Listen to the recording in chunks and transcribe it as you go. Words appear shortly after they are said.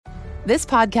This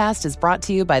podcast is brought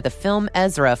to you by the film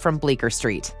Ezra from Bleecker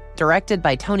Street, directed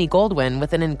by Tony Goldwyn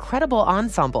with an incredible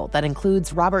ensemble that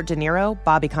includes Robert De Niro,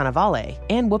 Bobby Cannavale,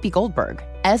 and Whoopi Goldberg.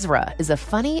 Ezra is a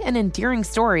funny and endearing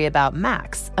story about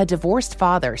Max, a divorced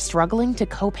father struggling to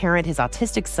co-parent his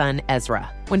autistic son,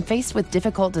 Ezra. When faced with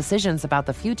difficult decisions about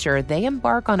the future, they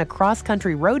embark on a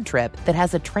cross-country road trip that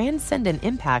has a transcendent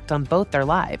impact on both their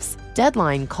lives.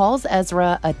 Deadline calls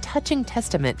Ezra a touching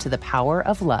testament to the power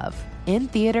of love. In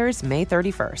theaters May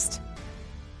 31st.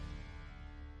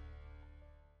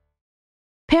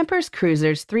 Pampers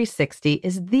Cruisers 360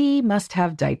 is the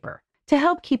must-have diaper to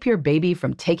help keep your baby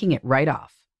from taking it right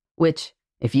off, which,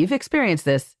 if you've experienced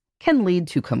this, can lead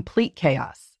to complete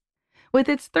chaos. With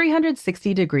its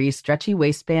 360-degree stretchy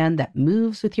waistband that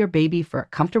moves with your baby for a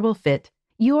comfortable fit,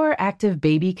 your active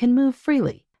baby can move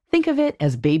freely. Think of it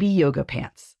as baby yoga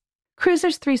pants.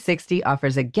 Cruisers 360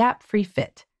 offers a gap-free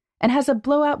fit and has a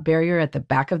blowout barrier at the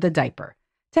back of the diaper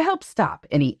to help stop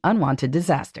any unwanted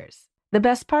disasters. The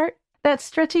best part? That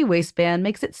stretchy waistband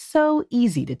makes it so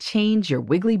easy to change your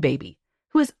wiggly baby,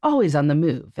 who is always on the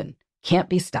move and can't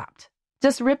be stopped.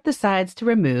 Just rip the sides to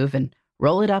remove and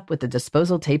roll it up with the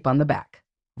disposal tape on the back.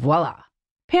 Voila!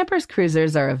 Pampers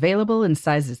Cruisers are available in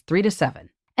sizes 3 to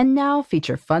 7 and now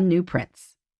feature fun new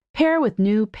prints. Pair with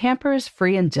new Pampers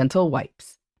Free and Gentle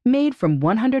wipes, made from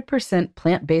 100%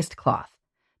 plant-based cloth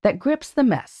that grips the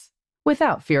mess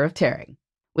without fear of tearing.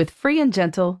 With Free and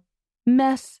Gentle,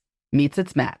 mess meets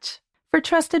its match. For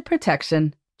trusted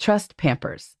protection, trust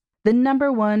Pampers, the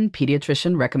 #1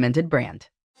 pediatrician recommended brand.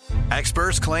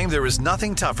 Experts claim there is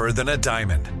nothing tougher than a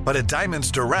diamond. But at Diamonds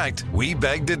Direct, we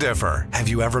beg to differ. Have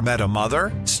you ever met a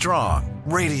mother? Strong,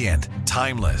 radiant,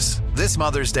 timeless. This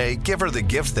Mother's Day, give her the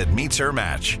gift that meets her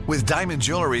match. With diamond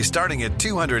jewelry starting at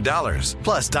 $200.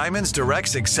 Plus Diamonds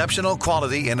Direct's exceptional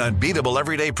quality and unbeatable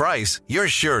everyday price, you're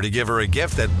sure to give her a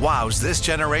gift that wows this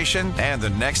generation and the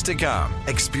next to come.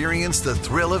 Experience the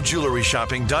thrill of jewelry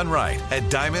shopping done right at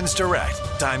Diamonds Direct.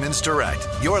 Diamonds Direct.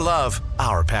 Your love,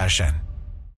 our passion.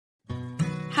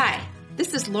 Hi,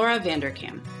 this is Laura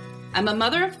Vanderkam. I'm a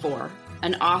mother of 4,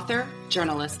 an author,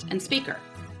 journalist, and speaker.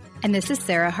 And this is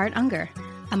Sarah Hart-Unger.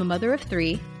 I'm a mother of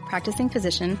 3, practicing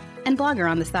physician, and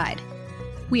blogger on the side.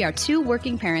 We are 2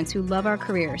 working parents who love our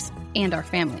careers and our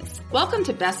families. Welcome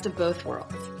to Best of Both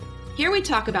Worlds. Here we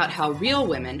talk about how real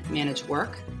women manage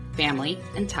work, family,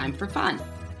 and time for fun.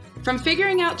 From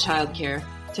figuring out childcare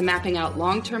to mapping out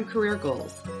long-term career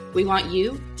goals, we want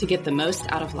you to get the most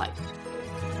out of life.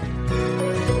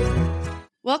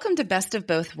 Welcome to Best of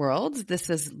Both Worlds.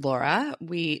 This is Laura.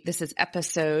 This is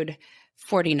episode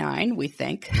 49, we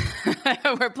think.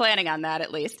 We're planning on that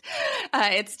at least.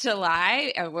 It's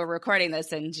July. We're recording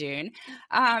this in June.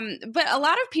 But a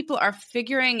lot of people are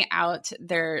figuring out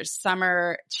their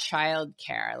summer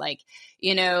childcare.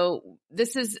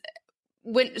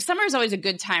 When summer is always a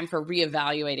good time for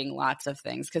reevaluating lots of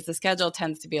things because the schedule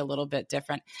tends to be a little bit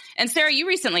different. And Sarah, you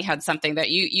recently had something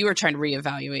that you were trying to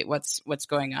reevaluate what's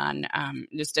going on,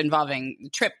 just involving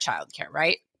trip childcare,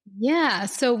 right? Yeah.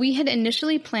 So we had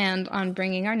initially planned on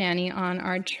bringing our nanny on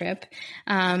our trip.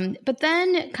 But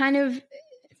then kind of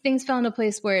things fell into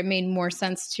place where it made more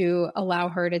sense to allow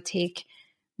her to take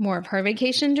more of her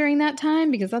vacation during that time,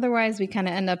 because otherwise we kind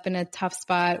of end up in a tough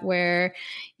spot where,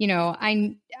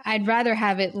 I'd rather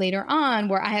have it later on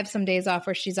where I have some days off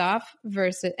where she's off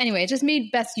versus anyway, it just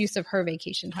made best use of her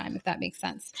vacation time, if that makes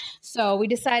sense. So we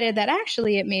decided that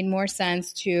actually it made more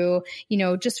sense to,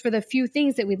 just for the few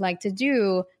things that we'd like to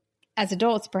do as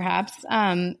adults, perhaps,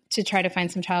 to try to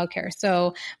find some childcare.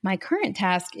 So my current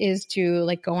task is to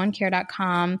go on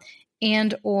care.com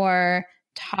and or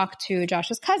talk to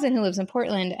Josh's cousin who lives in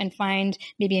Portland and find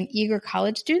maybe an eager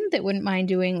college student that wouldn't mind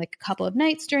doing a couple of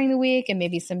nights during the week and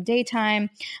maybe some daytime,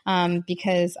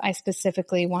 because I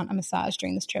specifically want a massage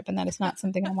during this trip, and that is not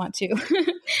something I want to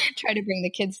try to bring the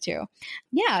kids to.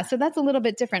 Yeah, so that's a little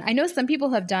bit different. I know some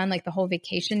people have done the whole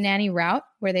vacation nanny route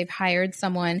where they've hired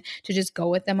someone to just go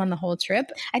with them on the whole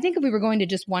trip. I think if we were going to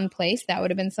just one place, that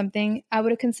would have been something I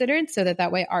would have considered, so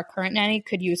that way our current nanny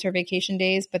could use her vacation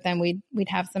days, but then we'd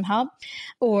have some help.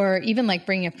 Or even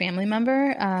bringing a family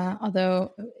member,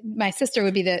 although my sister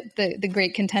would be the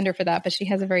great contender for that, but she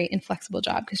has a very inflexible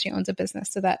job because she owns a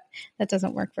business. So that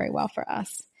doesn't work very well for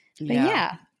us. But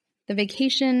yeah, the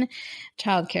vacation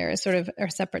childcare is sort of a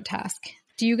separate task.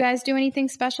 Do you guys do anything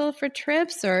special for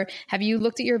trips, or have you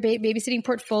looked at your babysitting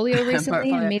portfolio recently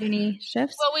and made any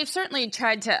shifts? Well, we've certainly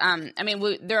tried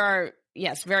to, there are,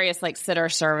 various sitter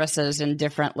services in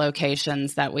different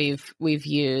locations that we've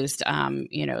used,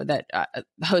 that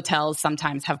hotels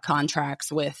sometimes have contracts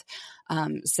with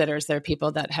sitters. They're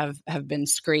people that have been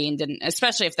screened, and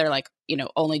especially if they're like,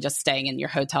 only just staying in your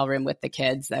hotel room with the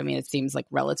kids. I mean, it seems like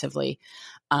relatively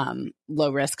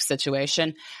low risk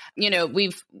situation.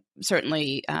 We've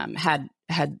certainly had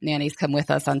nannies come with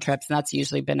us on trips, and that's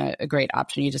usually been a great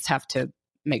option. You just have to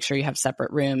make sure you have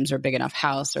separate rooms or big enough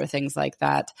house or things like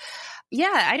that. Yeah,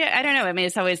 I don't know. I mean,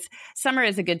 it's always, summer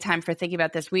is a good time for thinking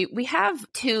about this. We have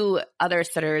 2 other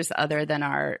sitters other than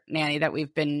our nanny that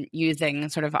we've been using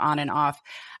sort of on and off.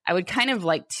 I would kind of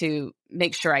like to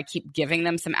make sure I keep giving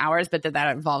them some hours, but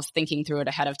that involves thinking through it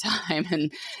ahead of time,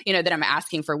 and, that I'm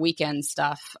asking for weekend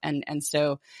stuff. And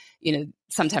so,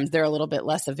 sometimes they're a little bit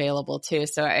less available too.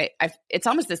 So it's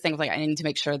almost this thing of like, I need to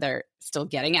make sure they're still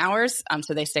getting hours,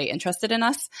 so they stay interested in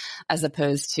us, as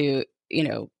opposed to,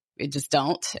 it just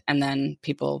don't. And then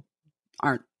people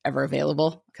aren't ever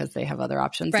available because they have other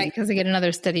options. Right. Because they get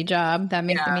another steady job. That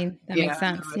makes, makes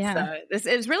sense. This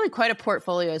is really quite a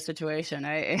portfolio situation.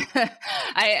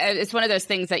 It's one of those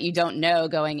things that you don't know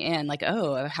going in, like,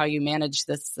 how you manage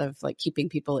this of like keeping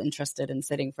people interested in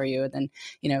sitting for you. And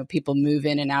then, people move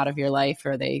in and out of your life,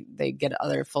 or they get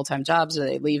other full-time jobs, or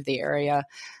they leave the area.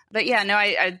 But yeah, no,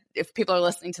 if people are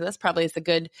listening to this, probably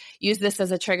use this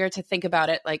as a trigger to think about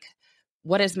it. Like,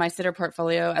 what is my sitter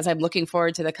portfolio as I'm looking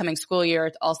forward to the coming school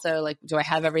year? Also, like, do I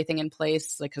have everything in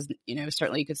place? Like, because,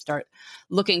 certainly you could start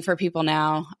looking for people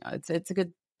now. It's a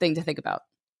good thing to think about.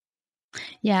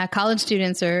 Yeah, college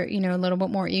students are, a little bit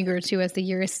more eager to, as the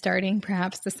year is starting,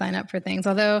 perhaps to sign up for things.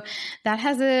 Although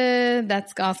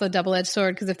that's also a double-edged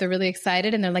sword, because if they're really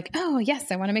excited and they're like, oh yes,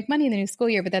 I want to make money in the new school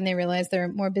year, but then they realize they're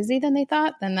more busy than they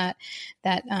thought, then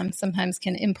that sometimes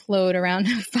can implode around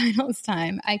finals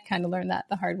time. I kind of learned that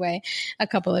the hard way a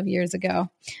couple of years ago,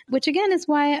 which again is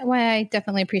why I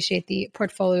definitely appreciate the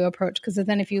portfolio approach, because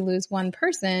then if you lose one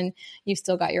person, you've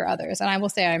still got your others. And I will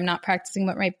say I'm not practicing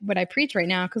what I preach right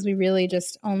now, because we really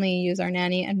just only use our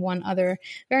nanny and one other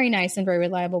very nice and very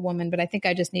reliable woman. But I think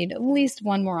I just need at least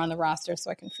one more on the roster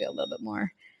so I can feel a little bit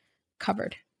more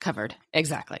covered.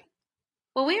 Exactly.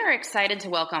 Well, we are excited to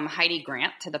welcome Heidi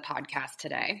Grant to the podcast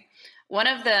today. One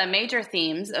of the major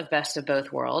themes of Best of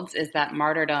Both Worlds is that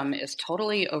martyrdom is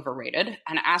totally overrated,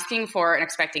 and asking for and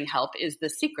expecting help is the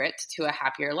secret to a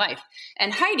happier life.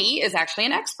 And Heidi is actually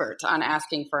an expert on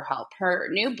asking for help. Her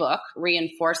new book,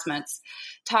 Reinforcements,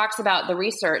 talks about the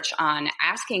research on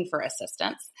asking for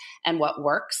assistance and what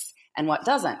works and what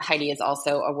doesn't. Heidi is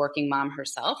also a working mom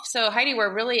herself. So Heidi,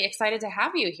 we're really excited to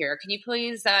have you here. Can you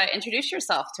please introduce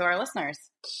yourself to our listeners?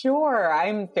 Sure.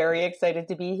 I'm very excited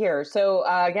to be here. So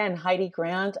again, Heidi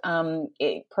Grant.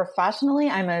 Professionally,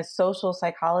 I'm a social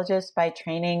psychologist by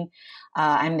training.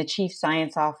 I'm the chief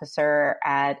science officer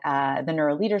at the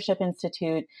Neuroleadership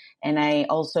Institute, and I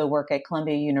also work at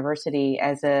Columbia University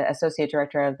as an associate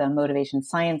director of the Motivation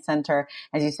Science Center.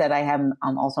 As you said, I'm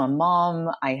also a mom.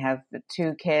 I have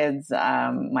 2 kids.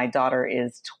 My daughter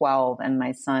is 12 and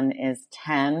my son is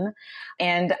 10.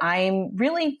 And I'm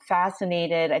really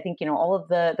fascinated. I think, all of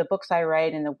the books I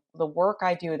write and the work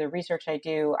I do, the research I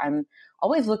do, I'm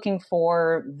always looking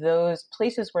for those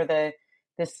places where the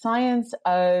science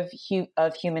of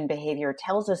human behavior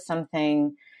tells us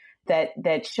something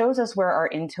that shows us where our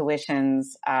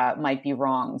intuitions might be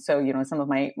wrong. So, some of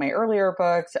my earlier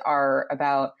books are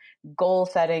about goal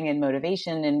setting and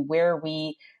motivation, and where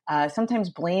we sometimes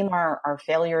blame our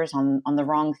failures on the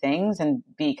wrong things. And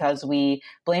because we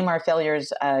blame our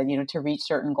failures, to reach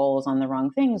certain goals on the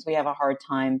wrong things, we have a hard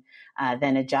time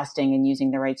then adjusting and using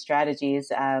the right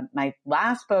strategies. My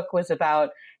last book was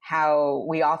about how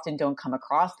we often don't come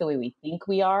across the way we think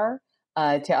we are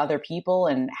to other people,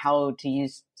 and how to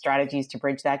use strategies to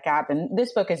bridge that gap. And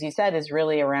this book, as you said, is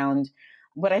really around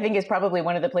what I think is probably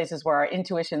one of the places where our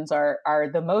intuitions are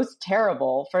the most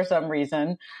terrible for some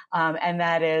reason. And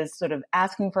that is sort of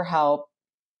asking for help,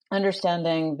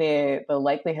 understanding the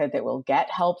likelihood that we'll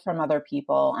get help from other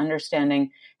people,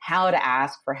 understanding how to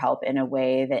ask for help in a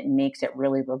way that makes it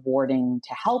really rewarding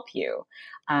to help you.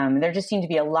 There just seem to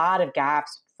be a lot of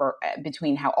gaps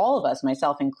between how all of us,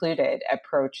 myself included,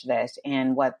 approach this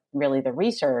and what really the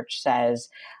research says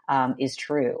is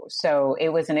true. So it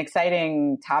was an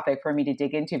exciting topic for me to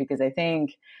dig into, because I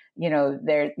think,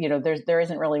 there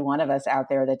isn't really one of us out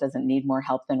there that doesn't need more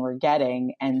help than we're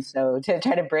getting. And so to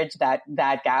try to bridge that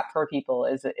gap for people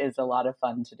is a lot of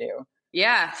fun to do.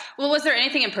 Yeah. Well, was there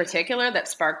anything in particular that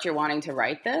sparked your wanting to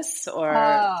write this, or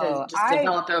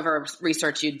developed over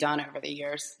research you'd done over the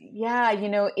years? Yeah,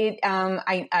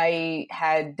 I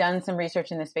had done some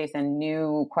research in this space and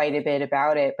knew quite a bit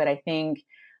about it, but I think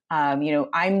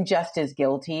I'm just as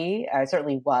guilty. I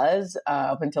certainly was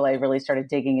up until I really started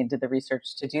digging into the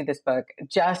research to do this book,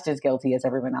 just as guilty as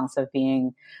everyone else of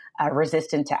being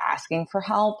resistant to asking for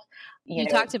help. You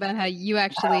talked about how you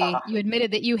actually, you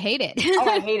admitted that you hate it. Oh,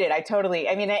 I hate it. I totally,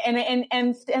 I mean,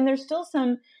 and there's still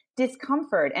some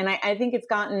discomfort. And I think it's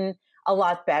gotten a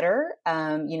lot better.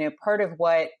 Part of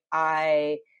what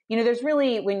there's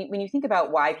really, when you think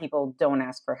about why people don't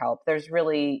ask for help, there's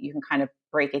really, you can kind of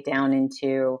break it down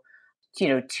into,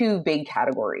 two big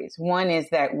categories. One is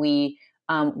that we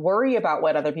worry about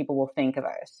what other people will think of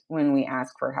us when we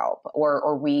ask for help,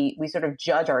 or we sort of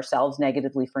judge ourselves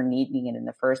negatively for needing it in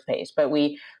the first place. But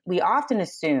we often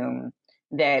assume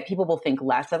that people will think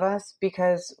less of us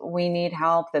because we need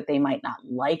help, that they might not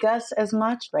like us as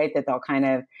much, right? That they'll kind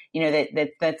of,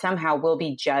 that somehow we'll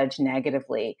be judged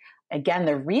negatively. Again,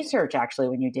 the research actually,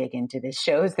 when you dig into this,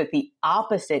 shows that the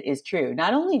opposite is true.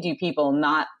 Not only do people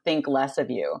not think less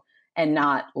of you and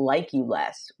not like you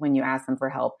less when you ask them for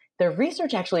help, the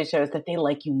research actually shows that they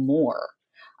like you more.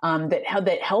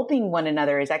 That helping one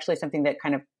another is actually something that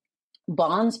kind of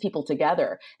bonds people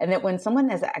together. And that when someone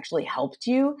has actually helped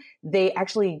you, they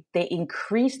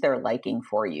increase their liking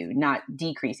for you, not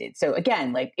decrease it. So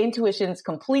again, like, intuition's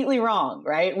completely wrong,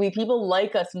 right? People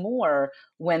like us more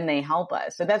when they help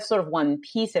us. So that's sort of one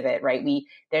piece of it, right?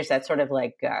 There's that sort of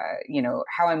like,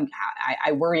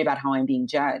 I worry about how I'm being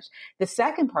judged. The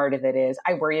second part of it is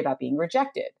I worry about being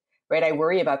rejected. Right? I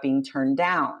worry about being turned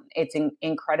down. It's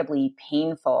incredibly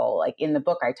painful. Like, in the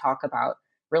book, I talk about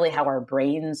really how our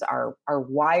brains are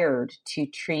wired to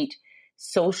treat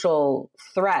social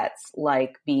threats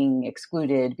like being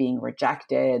excluded, being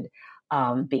rejected,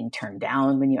 being turned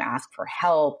down when you ask for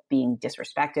help, being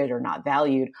disrespected or not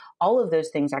valued. All of those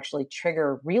things actually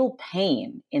trigger real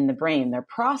pain in the brain. They're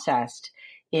processed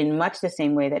in much the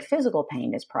same way that physical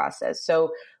pain is processed.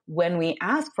 So when we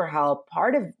ask for help,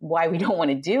 part of why we don't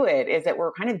want to do it is that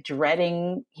we're kind of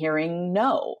dreading hearing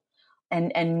no.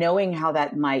 And knowing how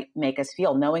that might make us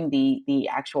feel, knowing the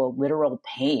actual literal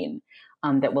pain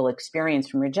that we'll experience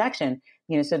from rejection.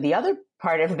 So the other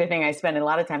part of the thing I spend a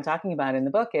lot of time talking about in the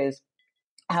book is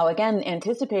how, again,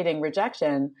 anticipating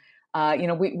rejection,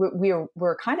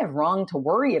 we're kind of wrong to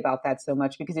worry about that so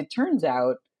much, because it turns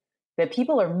out that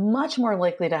people are much more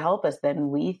likely to help us than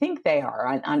we think they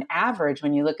are. On average,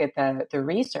 when you look at the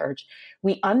research,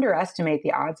 we underestimate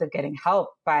the odds of getting help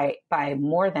by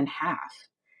more than half.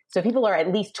 So people are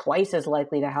at least twice as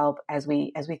likely to help as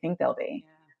we think they'll be.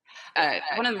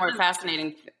 One of the more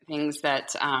fascinating things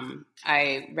that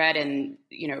I read in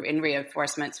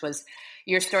reinforcements was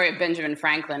your story of Benjamin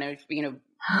Franklin.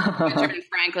 Benjamin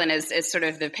Franklin is sort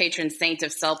of the patron saint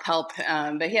of self-help,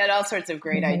 but he had all sorts of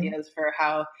great ideas for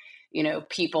how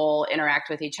people interact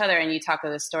with each other. And you talk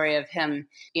of the story of him,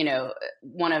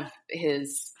 one of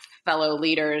his fellow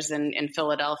leaders in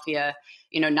Philadelphia,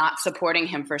 not supporting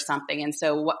him for something. And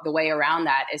so the way around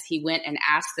that is he went and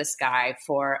asked this guy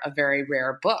for a very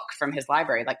rare book from his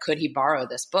library. Like, could he borrow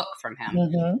this book from him?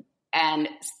 Mm-hmm. And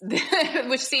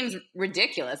which seems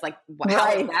ridiculous. Like,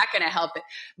 how is that going to help it?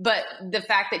 But the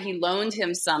fact that he loaned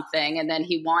him something, and then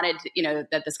he wanted,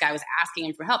 that this guy was asking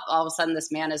him for help. All of a sudden,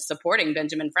 this man is supporting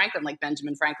Benjamin Franklin, like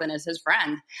Benjamin Franklin is his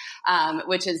friend,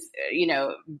 which is,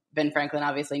 Ben Franklin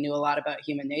obviously knew a lot about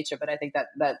human nature, but I think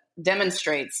that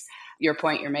demonstrates your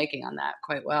point you're making on that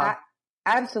quite well.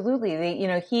 Absolutely.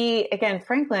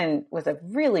 Franklin was a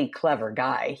really clever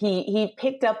guy. He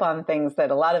picked up on things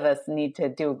that a lot of us need to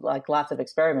do, like, lots of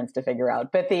experiments to figure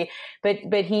out. But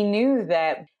he knew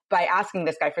that by asking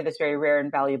this guy for this very rare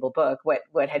and valuable book,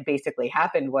 what had basically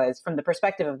happened was, from the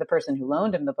perspective of the person who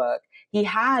loaned him the book, he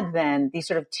had then these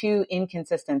sort of two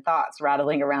inconsistent thoughts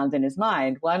rattling around in his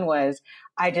mind. One was,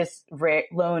 I just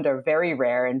loaned a very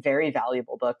rare and very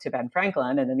valuable book to Ben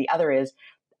Franklin. And then the other is,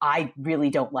 I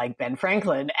really don't like Ben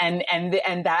Franklin. And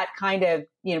that kind of,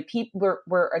 people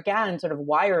we're again sort of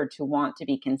wired to want to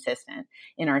be consistent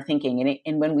in our thinking.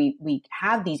 And when we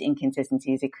have these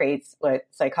inconsistencies, it creates what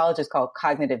psychologists call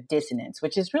cognitive dissonance,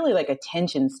 which is really like a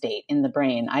tension state in the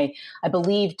brain. I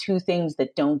believe two things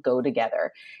that don't go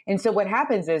together. And so what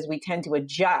happens is we tend to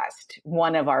adjust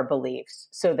one of our beliefs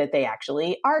so that they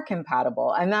actually are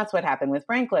compatible. And that's what happened with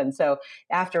Franklin. So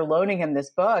after loaning him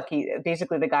this book,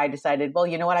 the guy decided, well,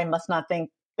 you know what? I must not think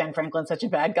Ben Franklin's such a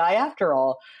bad guy after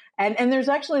all. And there's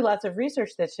actually lots of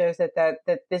research that shows that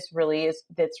this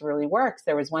really works.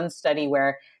 There was one study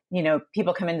where,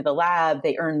 people come into the lab,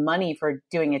 they earn money for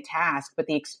doing a task, but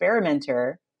the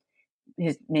experimenter,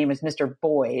 his name was Mr.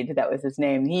 Boyd, that was his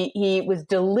name. He was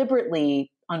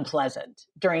deliberately unpleasant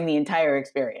during the entire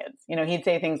experience. He'd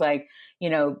say things like,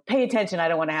 pay attention. I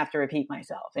don't want to have to repeat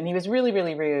myself. And he was really,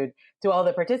 really rude to all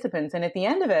the participants. And at the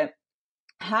end of it,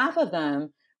 half of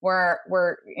them were,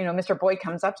 Mr. Boyd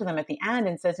comes up to them at the end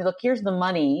and says, look, here's the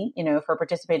money, for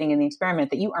participating in the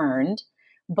experiment that you earned.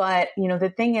 But,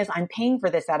 the thing is, I'm paying for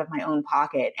this out of my own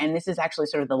pocket. And this is actually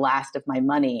sort of the last of my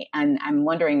money. And I'm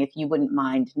wondering if you wouldn't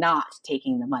mind not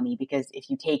taking the money, because if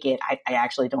you take it, I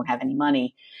actually don't have any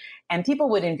money. And people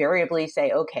would invariably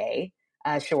say, okay,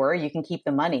 sure, you can keep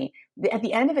the money. At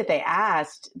the end of it, they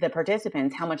asked the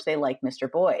participants how much they liked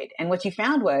Mr. Boyd. And what you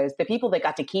found was the people that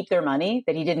got to keep their money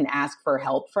that he didn't ask for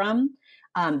help from,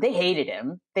 they hated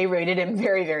him. They rated him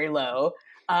very, very low.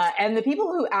 And the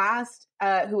people who asked,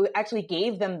 who actually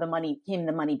gave them the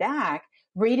money back,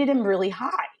 rated him really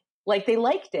high. Like they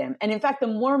liked him. And in fact, the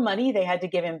more money they had to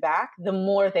give him back, the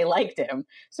more they liked him.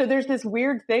 So there's this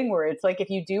weird thing where it's like, if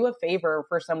you do a favor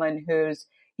for someone who's,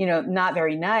 not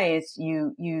very nice,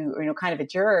 you kind of a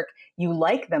jerk, you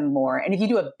like them more. And if you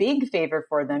do a big favor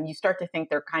for them, you start to think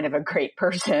they're kind of a great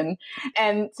person.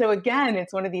 And so again,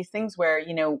 it's one of these things where,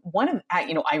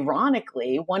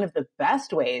 ironically, one of the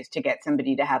best ways to get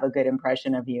somebody to have a good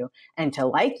impression of you and to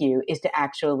like you is to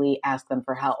actually ask them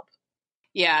for help.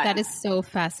 Yeah. That is so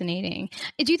fascinating.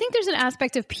 Do you think there's an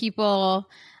aspect of people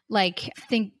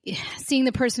seeing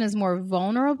the person as more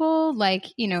vulnerable,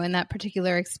 in that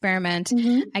particular experiment?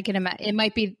 I can imagine it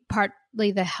might be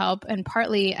partly the help and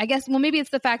partly, I guess, maybe it's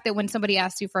the fact that when somebody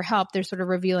asks you for help, they're sort of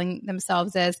revealing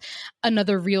themselves as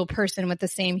another real person with the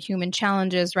same human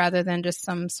challenges rather than just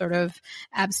some sort of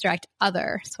abstract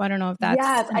other. So I don't know if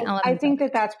that's an element. I think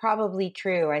that's probably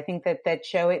true. I think that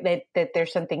show it that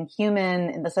there's something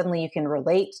human and that suddenly you can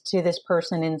relate to this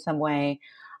person in some way.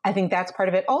 I think that's part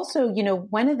of it. Also,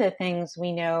 one of the things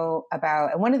we know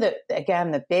about, and one of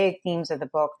the big themes of the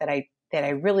book that I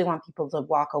really want people to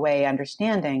walk away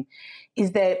understanding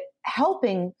is that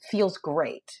helping feels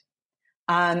great.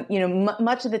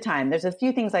 Much of the time, there's a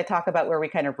few things I talk about where we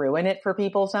kind of ruin it for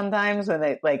people sometimes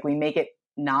when we make it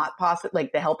not possible,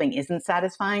 like the helping isn't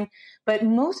satisfying. But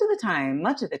much of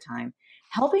the time,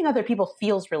 helping other people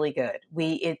feels really good.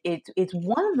 It's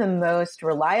one of the most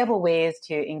reliable ways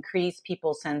to increase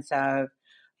people's sense of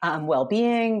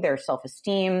well-being, their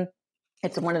self-esteem.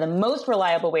 It's one of the most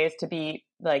reliable ways to be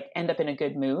end up in a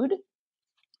good mood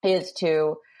is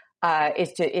to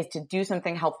do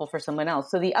something helpful for someone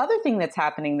else. So the other thing that's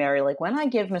happening there, when I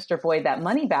give Mr. Boyd that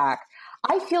money back,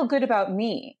 I feel good about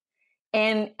me.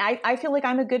 And I feel like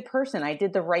I'm a good person. I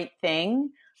did the right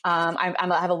thing. I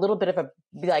have a little bit of a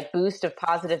boost of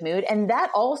positive mood. And that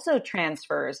also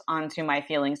transfers onto my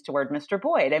feelings toward Mr.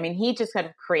 Boyd. I mean, he just kind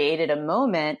of created a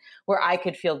moment where I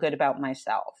could feel good about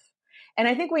myself. And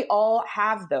I think we all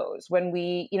have those when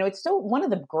we, it's still one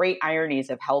of the great ironies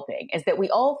of helping is that we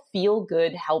all feel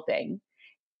good helping.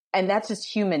 And that's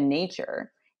just human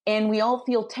nature. And we all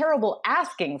feel terrible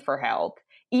asking for help.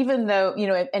 Even though,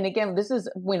 and again, this is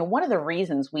one of the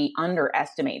reasons we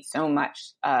underestimate so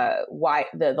much why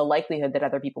the likelihood that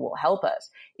other people will help us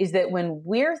is that when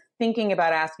we're thinking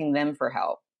about asking them for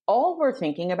help, all we're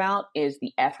thinking about is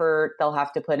the effort they'll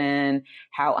have to put in,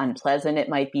 how unpleasant it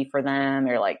might be for them,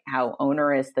 or how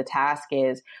onerous the task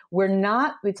is.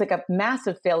 It's like a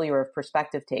massive failure of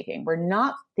perspective taking. We're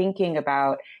not thinking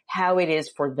about how it is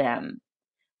for them.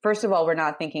 First of all, we're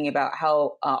not thinking about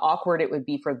how awkward it would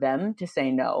be for them to say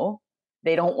no.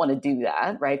 They don't want to do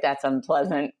that, right? That's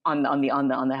unpleasant on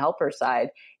the helper side.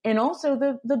 And also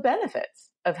the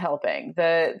benefits of helping,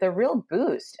 the real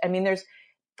boost. I mean, there's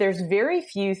very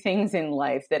few things in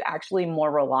life that actually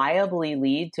more reliably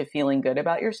lead to feeling good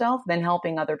about yourself than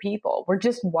helping other people. We're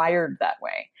just wired that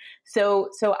way.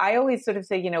 So I always sort of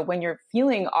say, when you're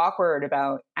feeling awkward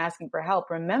about asking for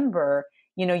help, remember,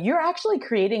 you're actually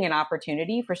creating an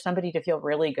opportunity for somebody to feel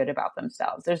really good about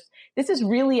themselves. This is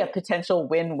really a potential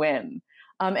win-win.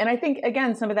 And I think,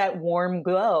 again, some of that warm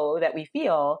glow that we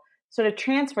feel sort of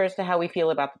transfers to how we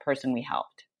feel about the person we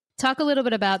helped. Talk a little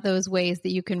bit about those ways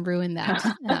that you can ruin that.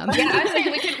 Yeah, I was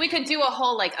saying we could do a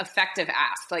whole effective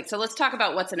ask. So let's talk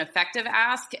about what's an effective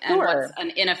ask and what's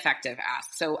an ineffective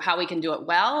ask. So how we can do it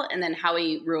well and then how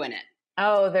we ruin it.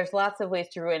 Oh, there's lots of ways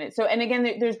to ruin it. So, and again,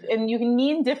 and you can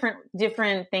mean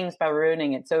different things by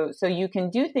ruining it. So you can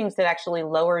do things that actually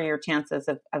lower your chances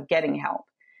of getting help.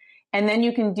 And then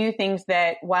you can do things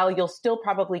that while you'll still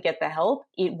probably get the help,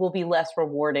 it will be less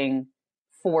rewarding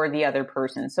for the other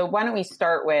person. So why don't we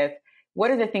start with what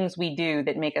are the things we do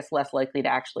that make us less likely to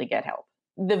actually get help?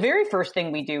 The very first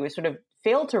thing we do is sort of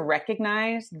fail to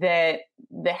recognize that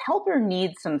the helper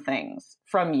needs some things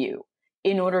from you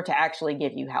in order to actually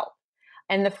give you help.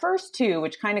 And the first two,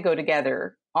 which kind of go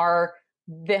together, are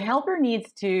the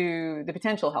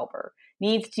potential helper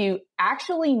needs to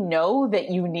actually know that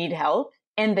you need help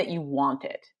and that you want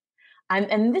it.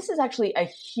 And this is actually a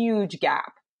huge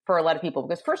gap for a lot of people,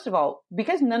 because first of all,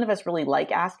 because none of us really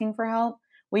like asking for help,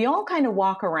 we all kind of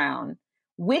walk around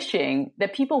wishing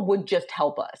that people would just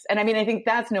help us. And I mean, I think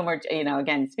that's no more,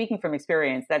 again, speaking from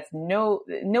experience, that's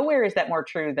nowhere is that more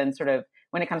true than sort of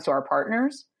when it comes to our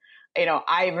partners.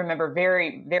 I remember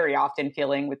very, very often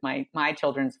feeling with my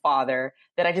children's father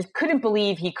that I just couldn't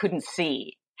believe he couldn't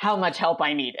see how much help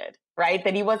I needed, right?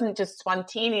 That he wasn't just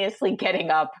spontaneously getting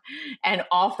up and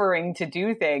offering to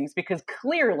do things, because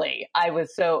clearly I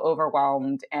was so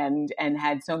overwhelmed and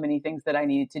had so many things that I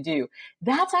needed to do.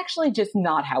 That's actually just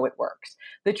not how it works.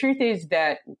 The truth is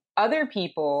that other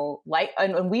people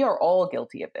and we are all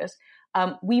guilty of this,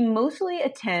 we mostly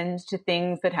attend to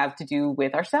things that have to do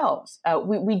with ourselves.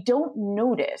 We don't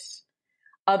notice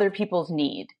other people's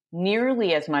need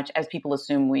nearly as much as people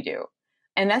assume we do.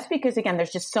 And that's because, again,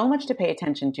 there's just so much to pay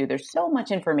attention to. There's so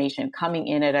much information coming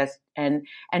in at us, and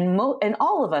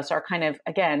all of us are kind of,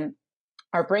 again,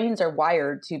 our brains are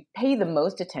wired to pay the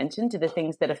most attention to the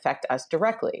things that affect us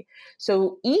directly.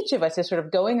 So each of us is sort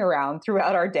of going around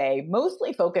throughout our day,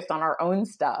 mostly focused on our own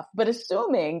stuff, but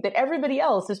assuming that everybody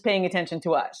else is paying attention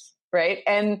to us, right?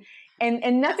 And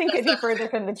nothing could be further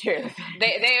from the truth.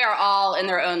 They are all in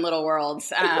their own little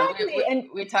worlds. Exactly. And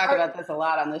we talk about this a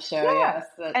lot on the show. Yeah.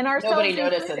 Yes. And nobody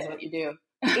notices what you do.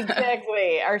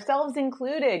 Exactly. Ourselves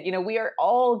included. We are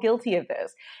all guilty of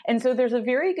this. And so there's a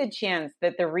very good chance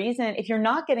that the reason, if you're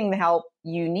not getting the help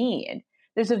you need,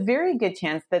 there's a very good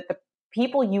chance that the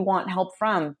people you want help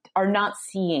from are not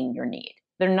seeing your need.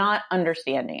 They're not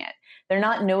understanding it. They're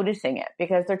not noticing it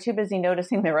because they're too busy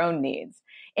noticing their own needs.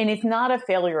 And it's not a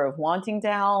failure of wanting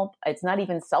to help. It's not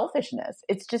even selfishness.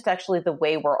 It's just actually the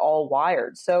way we're all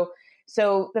wired. So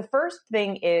the first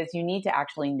thing is you need to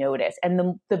actually notice.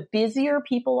 And the busier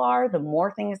people are, the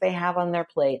more things they have on their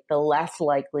plate, the less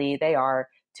likely they are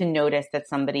to notice that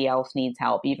somebody else needs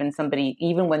help, even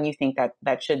when you think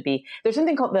that should be. There's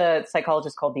something called, the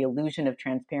psychologists called the illusion of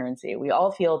transparency. We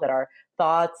all feel that our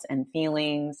thoughts and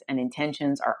feelings and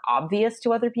intentions are obvious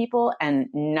to other people, and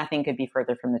nothing could be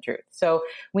further from the truth. So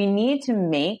we need to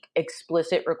make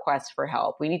explicit requests for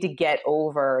help. We need to get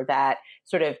over that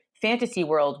sort of fantasy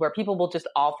world where people will just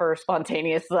offer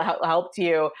spontaneous help to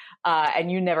you,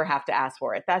 and you never have to ask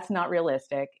for it. That's not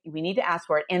realistic. We need to ask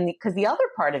for it. And because the other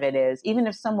part of it is, even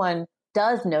if someone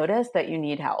does notice that you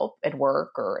need help at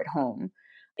work or at home,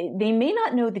 they may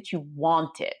not know that you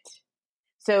want it.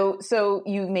 So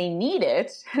you may need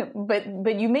it,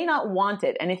 but you may not want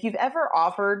it. And if you've ever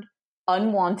offered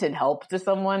unwanted help to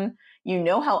someone, you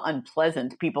know how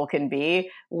unpleasant people can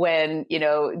be when,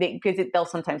 because they'll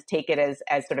sometimes take it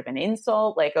as sort of an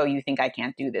insult, like, oh, you think I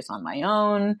can't do this on my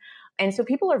own? And so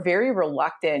people are very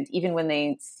reluctant, even when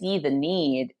they see the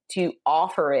need, to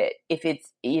offer it if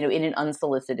it's, in an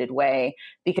unsolicited way,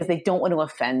 because they don't want to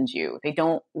offend you. They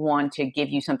don't want to give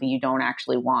you something you don't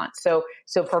actually want. So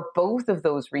for both of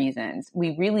those reasons,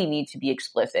 we really need to be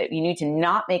explicit. You need to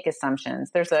not make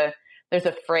assumptions. There's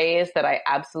a phrase that I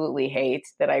absolutely hate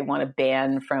that I want to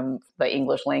ban from the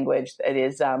English language. That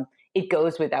is, it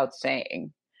goes without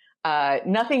saying.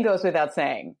 Nothing goes without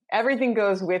saying. Everything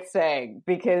goes with saying,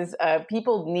 because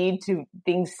people need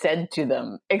things said to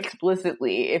them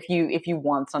explicitly if you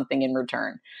want something in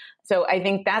return. So I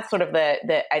think that's sort of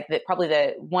probably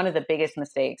one of the biggest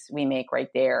mistakes we make right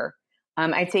there.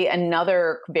 I'd say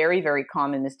another very, very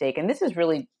common mistake, and this is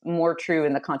really more true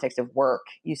in the context of work,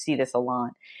 you see this a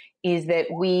lot, is that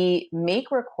we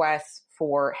make requests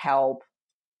for help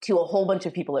to a whole bunch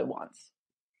of people at once.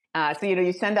 So,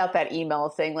 you send out that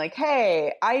email saying like,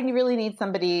 hey, I really need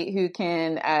somebody who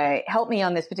can help me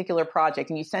on this particular project.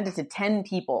 And you send it to 10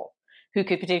 people who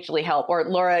could potentially help. Or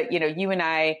Laura, you and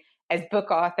I, as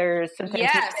book authors, sometimes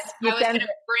yes, I was going to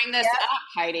bring this up,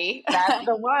 Heidi.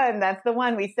 That's the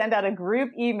one. We send out a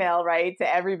group email, right,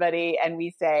 to everybody. And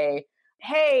we say,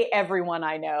 hey, everyone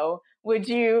I know, would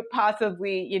you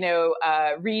possibly,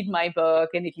 read my book?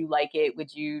 And if you like it,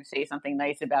 would you say something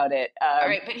nice about it? All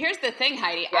right. But here's the thing,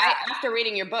 Heidi. Yeah. After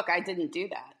reading your book, I didn't do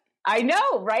that. I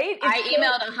know, right? I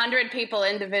emailed 100 people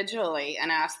individually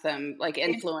and asked them, like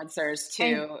influencers, to.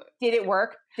 And did it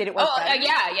work? Oh,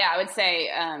 yeah. I would say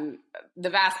the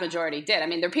vast majority did. I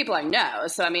mean, they're people I know.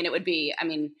 So, it would be,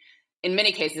 in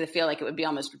many cases, I feel like it would be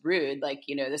almost rude. Like,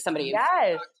 there's somebody you've talked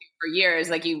to for years,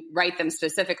 like you write them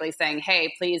specifically saying,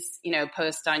 hey, please,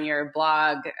 post on your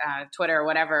blog, Twitter or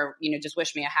whatever, just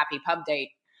wish me a happy pub date.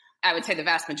 I would say the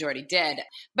vast majority did.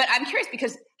 But I'm curious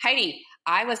because, Heidi,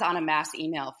 I was on a mass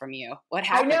email from you. What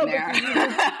happened there?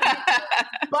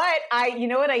 But you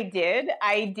know what I did?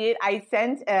 I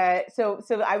sent,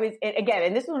 so I was, again,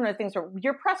 and this is one of the things where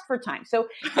you're pressed for time. So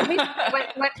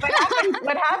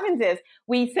what happens is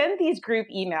we send these group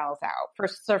emails out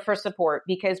for support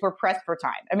because we're pressed for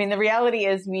time. I mean, the reality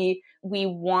is we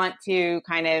want to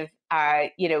kind of,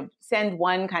 send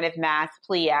one kind of mass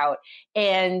plea out,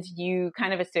 and you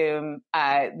kind of assume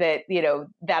that,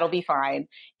 that'll be fine.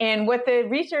 And what the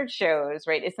research shows,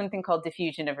 right, is something called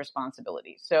diffusion of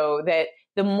responsibility. So that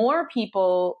the more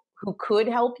people who could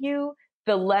help you,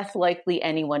 the less likely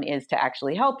anyone is to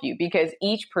actually help you, because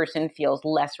each person feels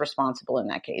less responsible in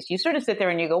that case. You sort of sit there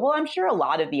and you go, well, I'm sure a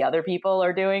lot of the other people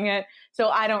are doing it, so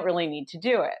I don't really need to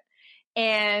do it.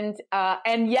 And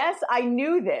yes, I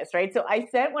knew this, right? So I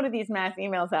sent one of these mass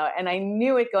emails out, and I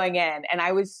knew it going in, and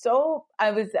I was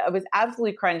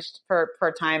absolutely crunched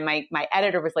for time. My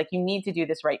editor was like, you need to do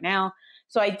this right now.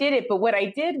 So I did it. But what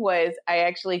I did was I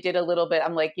actually did a little bit,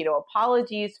 I'm like,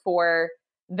 apologies for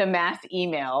the mass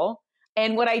email.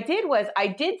 And what I did was I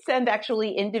did send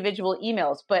actually individual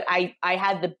emails, but I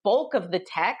had the bulk of the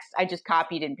text. I just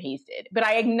copied and pasted, but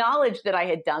I acknowledged that I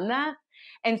had done that.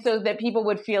 And so that people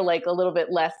would feel like a little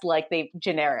bit less like they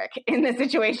generic in the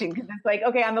situation. Because it's like,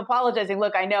 okay, I'm apologizing.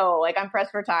 Look, I know, like, I'm pressed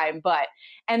for time. But,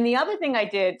 and the other thing I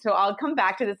did, so I'll come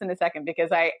back to this in a second, because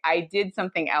I did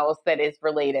something else that is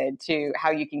related to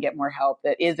how you can get more help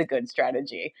that is a good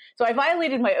strategy. So I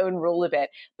violated my own rule a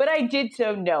bit, but I did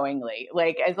so knowingly.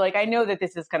 I know that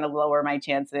this is going to lower my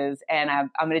chances, and I'm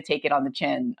going to take it on the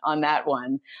chin on that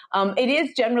one. It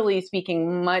is, generally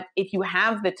speaking, if you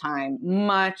have the time,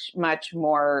 much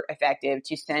more effective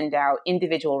to send out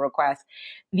individual requests.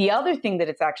 The other thing that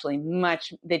it's actually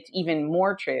that's even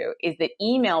more true is that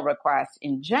email requests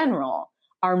in general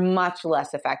are much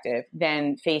less effective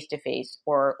than face-to-face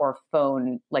or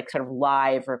phone, like sort of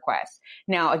live requests.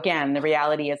 Now, again, the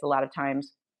reality is a lot of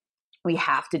times we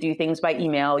have to do things by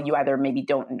email. You either maybe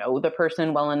don't know the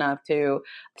person well enough to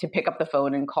pick up the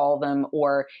phone and call them,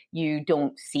 or you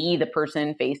don't see the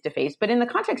person face-to-face. But in the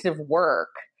context of work,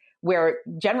 where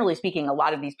generally speaking, a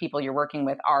lot of these people you're working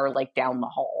with are like down the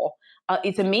hall.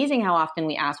 It's amazing how often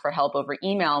we ask for help over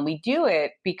email, and we do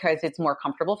it because it's more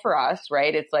comfortable for us,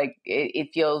 right? It's like, it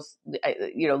feels,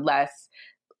 less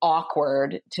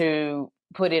awkward to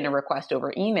put in a request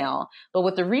over email. But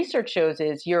what the research shows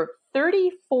is you're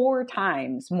 34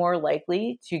 times more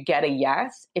likely to get a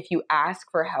yes if you ask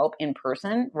for help in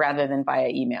person rather than via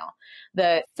email.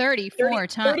 34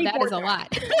 times. That is a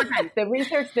lot. The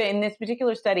research in this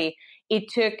particular study, it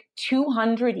took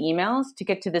 200 emails to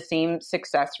get to the same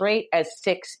success rate as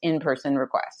 6 in-person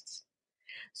requests.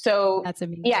 So that's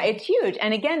amazing. Yeah, it's huge.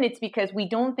 And again, it's because we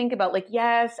don't think about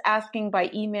yes, asking by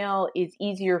email is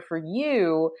easier for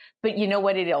you, but you know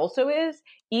what it also is?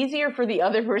 Easier for the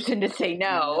other person to say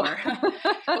no.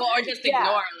 Or just ignore.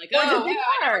 I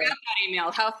never got that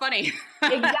email. How funny.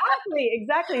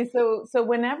 Exactly. So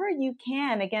whenever you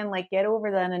can, again, get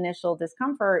over that initial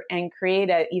discomfort and create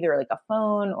either a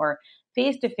phone or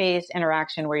face-to-face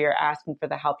interaction where you're asking for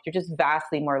the help, you're just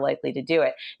vastly more likely to do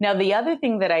it. Now, the other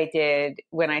thing that I did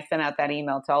when I sent out that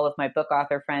email to all of my book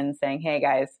author friends saying, hey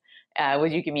guys,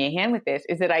 would you give me a hand with this,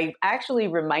 is that I actually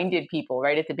reminded people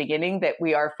right at the beginning that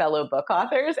we are fellow book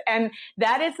authors. And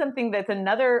that is something that's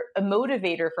another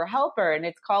motivator for Helper. And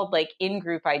it's called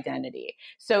in-group identity.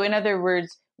 So in other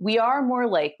words, we are more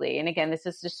likely, and again, this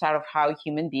is just out of how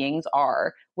human beings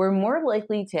are, we're more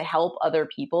likely to help other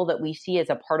people that we see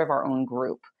as a part of our own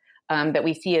group. That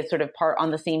we see as sort of part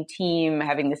on the same team,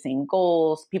 having the same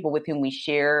goals, people with whom we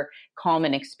share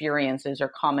common experiences or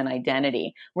common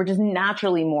identity. We're just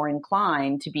naturally more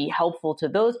inclined to be helpful to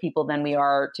those people than we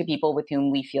are to people with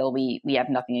whom we feel we have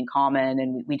nothing in common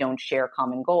and we don't share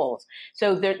common goals.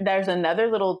 So there's another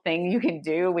little thing you can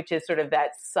do, which is sort of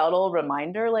that subtle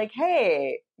reminder,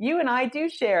 hey, you and I do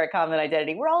share a common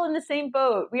identity. We're all in the same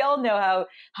boat. We all know how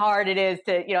hard it is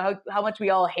to, how much we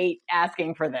all hate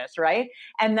asking for this, right?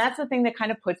 And that's the thing that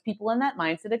kind of puts people in that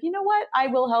mindset of, you know what, I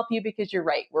will help you because you're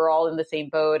right. We're all in the same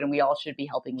boat and we all should be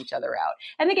helping each other out.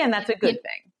 And again, that's a good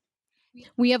thing.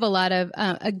 We have a lot of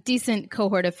a decent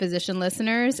cohort of physician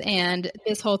listeners, and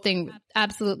this whole thing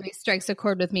absolutely strikes a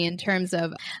chord with me in terms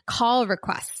of call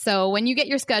requests. So when you get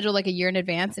your schedule a year in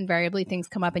advance, invariably things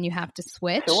come up and you have to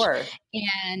switch. Sure.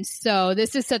 And so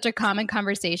this is such a common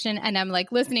conversation, and I'm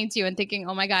listening to you and thinking,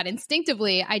 oh my God,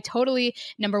 instinctively, I totally,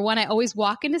 number one, I always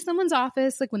walk into someone's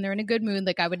office when they're in a good mood,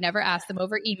 I would never ask them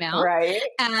over email. Right.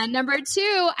 And number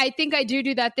two, I think I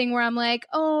do that thing where I'm I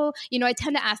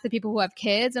tend to ask the people who have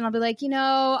kids, and I'll be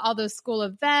like, all those school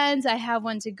events, I have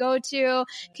one to go to.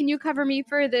 Can you cover me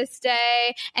for this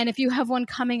day? And if you have one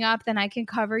coming up, then I can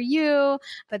cover you.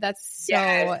 But that's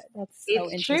so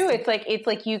it's true. It's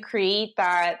like you create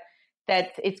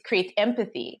it creates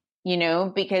empathy,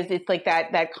 because it's like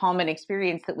that common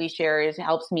experience that we share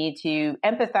helps me to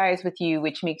empathize with you,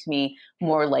 which makes me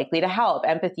more likely to help.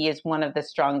 Empathy is one of the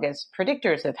strongest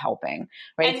predictors of helping,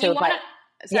 right? And so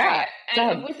Sorry.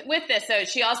 Yeah, and with this, so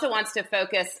she also wants to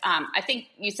focus. I think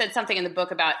you said something in the book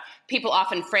about people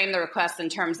often frame the request in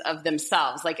terms of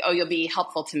themselves, like, oh, you'll be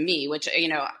helpful to me, which,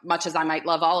 much as I might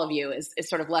love all of you, is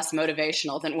sort of less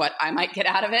motivational than what I might get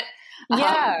out of it.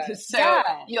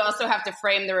 You also have to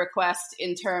frame the request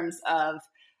in terms of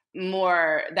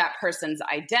more that person's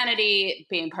identity,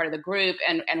 being part of the group,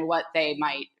 and what they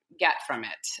might get from it.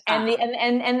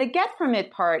 And the get from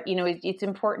it part, it's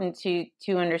important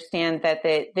to understand that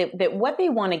what they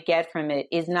want to get from it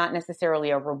is not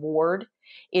necessarily a reward,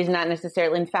 is not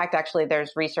necessarily, in fact, actually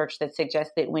there's research that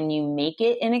suggests that when you make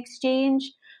it an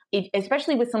exchange,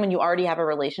 especially with someone you already have a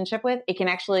relationship with, it can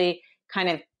actually kind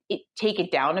of take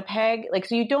it down a peg. Like,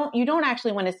 so you don't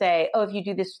actually want to say, oh, if you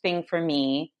do this thing for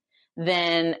me,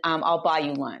 then I'll buy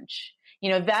you lunch.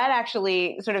 That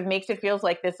actually sort of makes it feels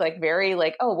like this, like very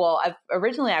like, oh, well,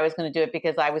 originally I was going to do it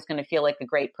because I was going to feel like a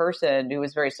great person who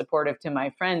was very supportive to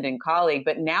my friend and colleague,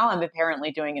 but now I'm apparently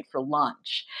doing it for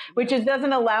lunch, which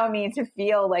doesn't allow me to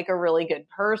feel like a really good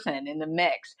person in the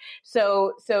mix.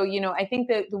 So I think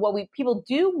that what people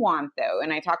do want, though,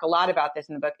 and I talk a lot about this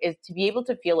in the book, is to be able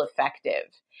to feel effective.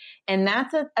 And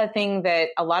that's a thing that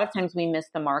a lot of times we miss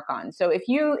the mark on. So if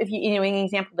you an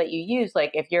example that you use,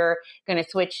 like if you're going to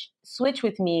switch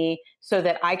with me so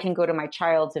that I can go to my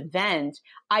child's event,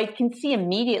 I can see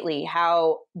immediately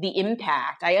how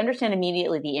I understand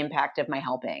immediately the impact of my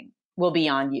helping will be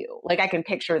on you. Like I can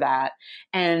picture that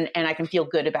and I can feel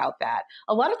good about that.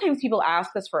 A lot of times people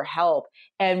ask us for help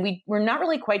and we're not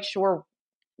really quite sure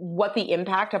what the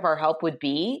impact of our help would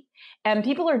be. And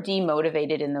people are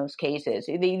demotivated in those cases.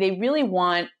 They really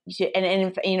want to,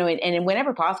 and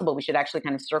whenever possible, we should actually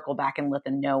kind of circle back and let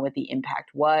them know what the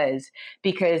impact was,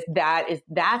 because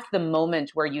that's the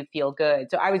moment where you feel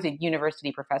good. So I was a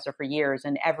university professor for years,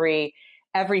 and every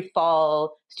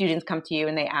fall students come to you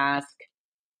and they ask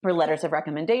for letters of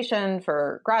recommendation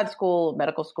for grad school,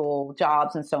 medical school,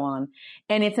 jobs, and so on.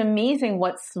 And it's amazing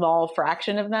what small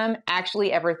fraction of them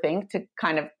actually ever think to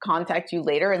kind of contact you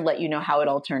later and let you know how it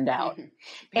all turned out.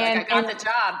 And I got the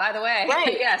job, by the way.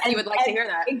 Right. Yes, you would like to hear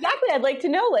that. Exactly. I'd like to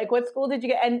know, like, what school did you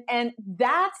get? And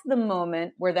that's the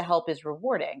moment where the help is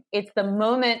rewarding. It's the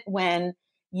moment when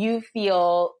you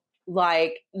feel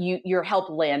like your help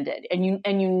landed and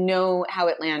you know how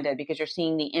it landed because you're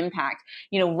seeing the impact.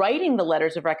 Writing the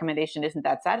letters of recommendation isn't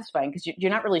that satisfying because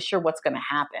you're not really sure what's going to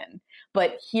happen,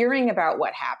 but hearing about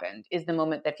what happened is the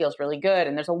moment that feels really good.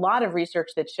 And there's a lot of research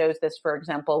that shows this, for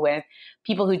example, with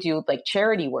people who do like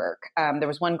charity work. There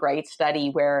was one great study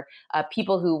where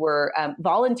people who were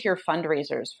volunteer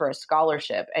fundraisers for a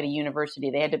scholarship at a university,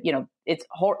 they had to,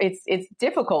 it's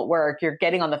difficult work. You're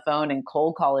getting on the phone and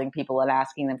cold calling people and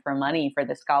asking them for money for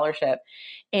the scholarship.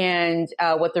 And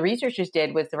what the researchers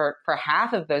did was for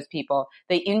half of those people,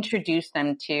 they introduced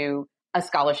them to a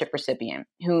scholarship recipient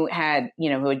who had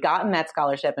gotten that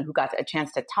scholarship and who got a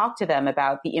chance to talk to them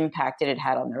about the impact it had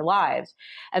had on their lives.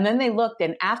 And then they looked,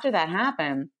 and after that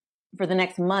happened, for the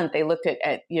next month, they looked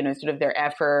at sort of their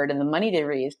effort and the money they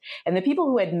raised. And the people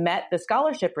who had met the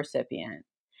scholarship recipient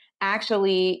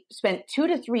actually spent 2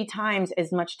 to 3 times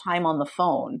as much time on the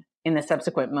phone in the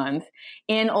subsequent month,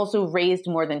 and also raised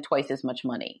more than twice as much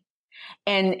money.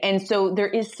 And so there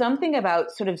is something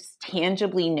about sort of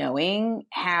tangibly knowing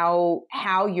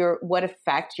what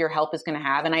effect your help is going to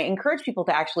have. And I encourage people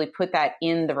to actually put that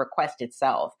in the request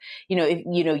itself.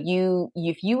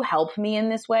 If you help me in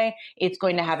this way, it's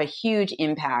going to have a huge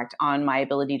impact on my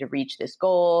ability to reach this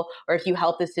goal. Or if you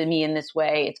help me in this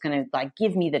way, it's going to like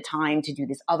give me the time to do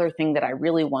this other thing that I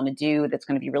really want to do that's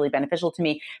going to be really beneficial to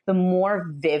me. The more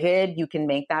vivid you can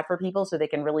make that for people so they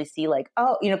can really see like,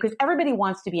 oh, because everybody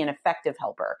wants to be an effective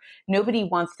helper. Nobody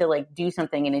wants to like do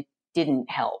something and it didn't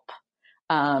help.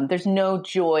 There's no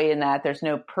joy in that. There's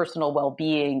no personal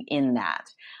well-being in that.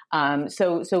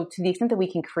 So to the extent that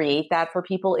we can create that for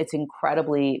people, it's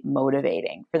incredibly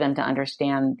motivating for them to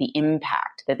understand the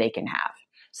impact that they can have.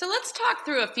 So let's talk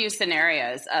through a few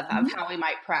scenarios of how we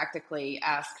might practically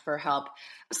ask for help.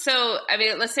 So,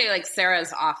 let's say like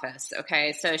Sarah's office.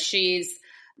 Okay. So she's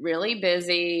really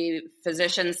busy,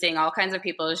 physician, seeing all kinds of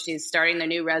people. She's starting the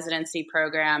new residency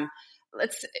program.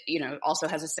 also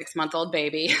has a 6-month-old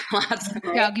baby.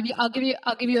 Yeah, I'll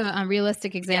give you a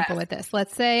realistic example with this.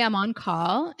 Let's say I'm on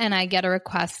call and I get a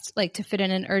request like to fit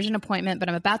in an urgent appointment, but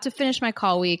I'm about to finish my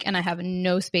call week and I have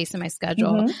no space in my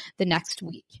schedule the next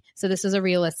week. So this is a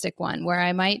realistic one where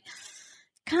I might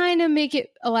kind of make it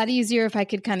a lot easier if I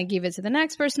could kind of give it to the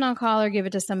next person on call or give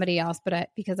it to somebody else,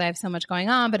 because I have so much going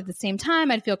on. But at the same time,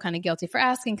 I'd feel kind of guilty for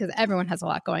asking because everyone has a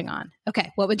lot going on.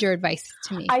 Okay, what would your advice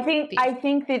to me be? I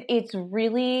think that it's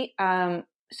really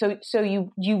so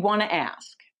you want to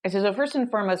ask. So first and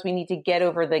foremost, we need to get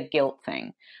over the guilt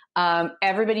thing.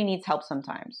 Everybody needs help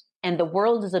sometimes, and the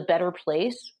world is a better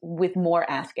place with more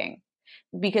asking,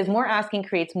 because more asking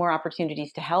creates more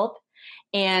opportunities to help.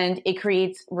 And it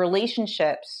creates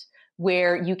relationships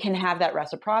where you can have that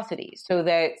reciprocity so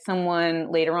that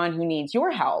someone later on who needs your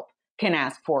help can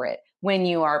ask for it when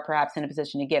you are perhaps in a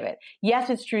position to give it. Yes,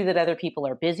 it's true that other people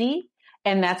are busy,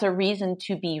 and that's a reason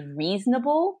to be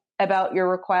reasonable about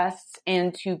your requests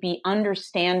and to be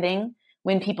understanding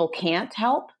when people can't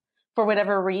help for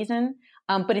whatever reason.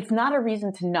 But it's not a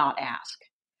reason to not ask.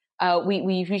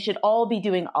 We should all be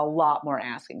doing a lot more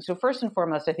asking. So first and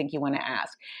foremost, I think you want to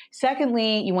ask.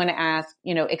 Secondly, you want to ask,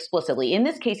 explicitly. In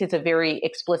this case, it's a very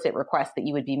explicit request that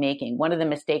you would be making. One of the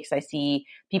mistakes I see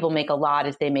people make a lot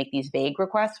is they make these vague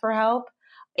requests for help.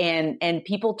 And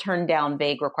people turn down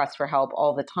vague requests for help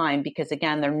all the time because,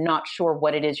 again, they're not sure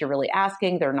what it is you're really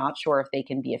asking. They're not sure if they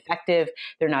can be effective.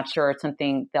 They're not sure it's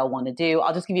something they'll want to do.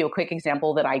 I'll just give you a quick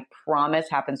example that I promise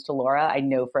happens to Laura. I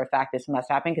know for a fact this must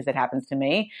happen because it happens to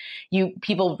me.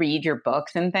 People read your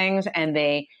books and things, and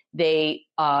they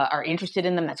are interested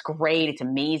in them. That's great. It's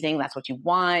amazing. That's what you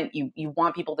want. You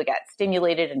want people to get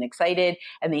stimulated and excited,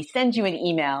 and they send you an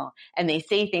email and they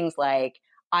say things like,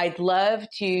 I'd love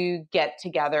to get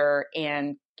together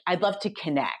and I'd love to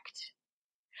connect.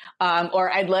 Or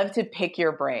I'd love to pick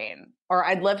your brain, or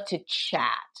I'd love to chat.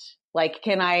 Like,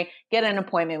 can I get an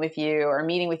appointment with you or a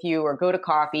meeting with you or go to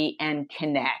coffee and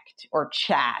connect or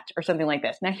chat or something like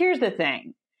this? Now, here's the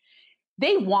thing.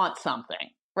 They want something.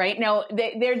 Right now,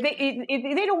 they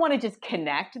don't want to just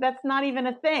connect. That's not even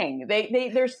a thing.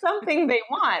 There's something they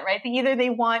want, right? Either they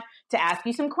want to ask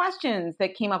you some questions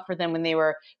that came up for them when they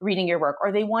were reading your work,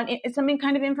 or they want some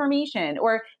kind of information,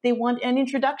 or they want an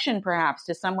introduction perhaps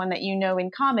to someone that you know in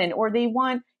common, or they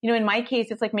want, in my case,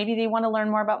 it's like maybe they want to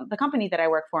learn more about the company that I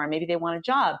work for, and maybe they want a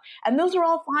job. And those are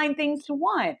all fine things to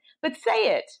want, but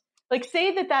say it. Like,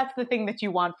 say that that's the thing that you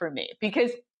want from me,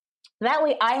 because that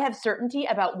way I have certainty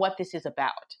about what this is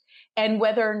about and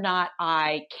whether or not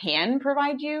I can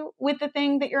provide you with the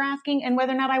thing that you're asking and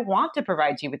whether or not I want to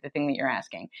provide you with the thing that you're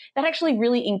asking. That actually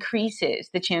really increases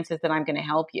the chances that I'm going to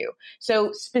help you. So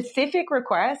specific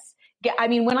requests,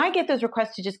 when I get those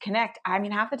requests to just connect,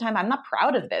 half the time I'm not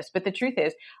proud of this, but the truth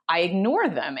is I ignore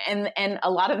them and a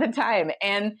lot of the time.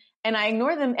 And I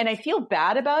ignore them and I feel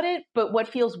bad about it. But what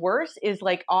feels worse is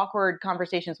like awkward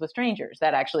conversations with strangers.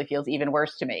 That actually feels even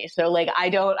worse to me. So like, I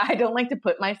don't like to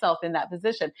put myself in that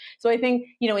position. So I think,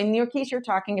 in your case, you're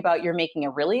talking about, you're making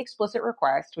a really explicit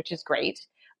request, which is great.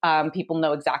 People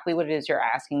know exactly what it is you're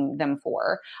asking them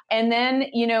for. And then,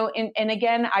 and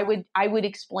again, I would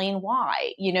explain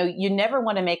why. You never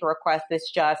want to make a request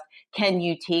that's just, can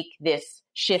you take this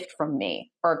shift from me?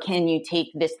 Or can you take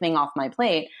this thing off my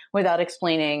plate, without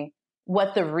explaining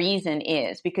what the reason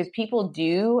is? Because people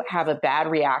do have a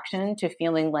bad reaction to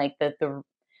feeling like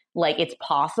like it's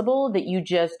possible that you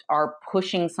just are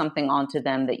pushing something onto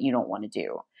them that you don't want to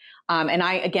do. And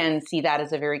I, again, see that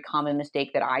as a very common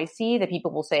mistake that I see, that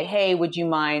people will say, hey, would you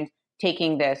mind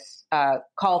taking this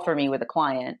call for me with a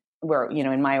client? Where,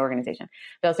 in my organization,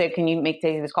 they'll say, can you take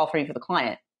this call for me for the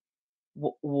client?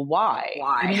 Why?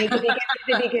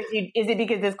 Is it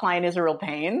because this client is a real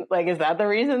pain? Like, is that the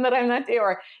reason that I'm not doing?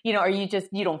 Or, are you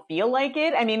don't feel like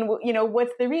it?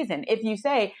 What's the reason? If you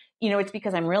say, it's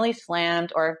because I'm really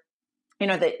slammed, or,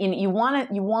 that you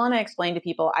want to explain to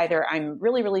people either I'm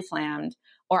really, really slammed,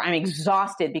 or I'm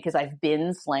exhausted because I've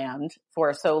been slammed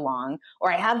for so long,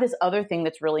 or I have this other thing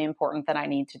that's really important that I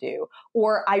need to do,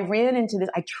 or I ran into this,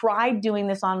 I tried doing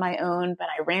this on my own, but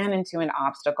I ran into an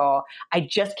obstacle I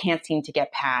just can't seem to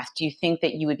get past. Do you think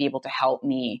that you would be able to help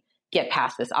me get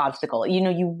past this obstacle?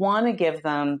 You want to give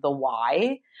them the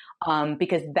why,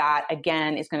 because that,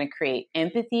 again, is going to create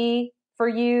empathy for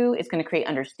you. It's going to create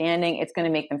understanding. It's going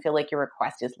to make them feel like your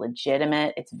request is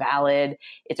legitimate, it's valid,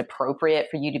 it's appropriate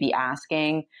for you to be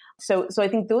asking. So I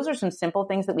think those are some simple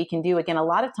things that we can do. Again, a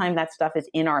lot of time that stuff is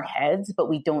in our heads, but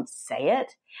we don't say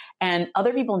it. And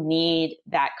other people need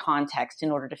that context in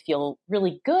order to feel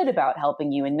really good about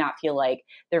helping you and not feel like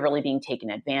they're really being taken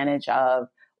advantage of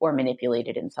or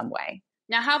manipulated in some way.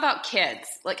 Now, how about kids?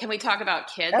 Like, can we talk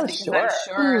about kids? Oh, because sure. I'm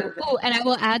sure. Oh, and I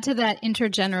will add to that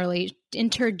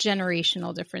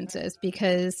intergenerational differences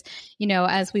because,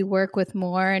 as we work with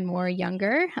more and more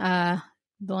younger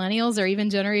millennials or even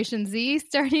Generation Z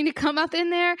starting to come up in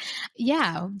there.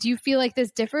 Yeah. Do you feel like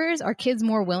this differs? Are kids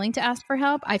more willing to ask for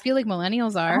help? I feel like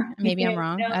millennials are. Maybe I'm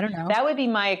wrong. I don't know. That would be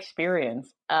my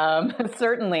experience.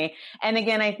 Certainly. And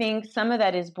again, I think some of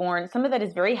that is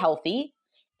very healthy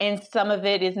and some of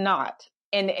it is not.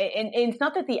 And it's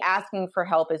not that the asking for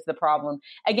help is the problem.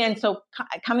 Again, so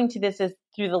coming to this is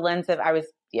through the lens of, I was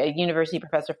a university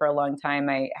professor for a long time.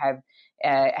 I have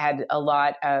had a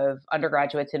lot of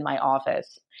undergraduates in my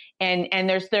office. And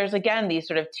there's again, these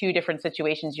sort of two different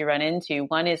situations you run into.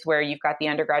 One is where you've got the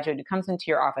undergraduate who comes into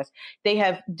your office. They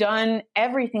have done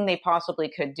everything they possibly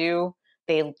could do.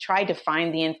 They tried to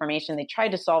find the information. They tried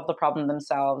to solve the problem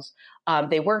themselves.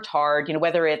 They worked hard,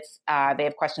 whether it's they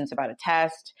have questions about a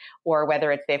test or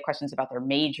whether it's they have questions about their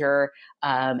major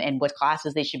and what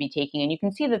classes they should be taking. And you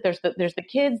can see that there's the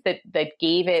kids that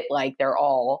gave it like their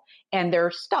all and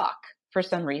they're stuck for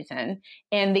some reason.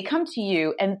 And they come to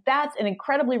you, and that's an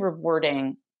incredibly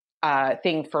rewarding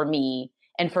thing for me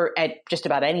and for just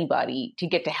about anybody to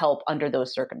get to help under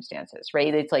those circumstances,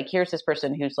 right? It's like, here's this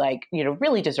person who's like,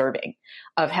 really deserving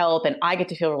of help. And I get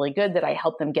to feel really good that I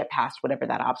helped them get past whatever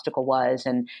that obstacle was.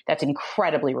 And that's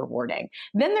incredibly rewarding.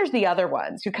 Then there's the other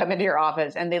ones who come into your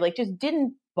office and they like just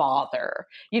didn't bother,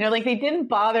 like they didn't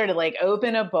bother to like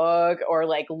open a book or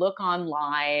like look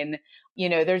online.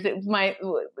 There's my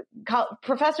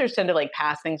professors tend to like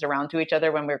pass things around to each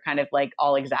other when we're kind of like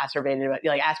all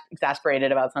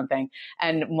exasperated about something.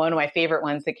 And one of my favorite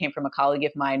ones that came from a colleague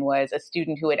of mine was a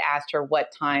student who had asked her what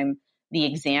time the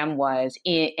exam was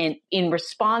in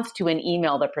response to an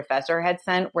email the professor had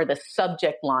sent where the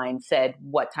subject line said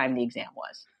what time the exam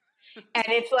was. And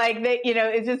it's like,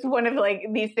 it's just one of like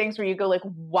these things where you go like,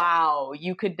 wow,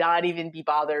 you could not even be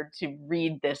bothered to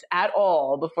read this at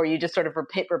all before you just sort of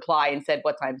hit reply and said,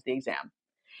 what time's the exam?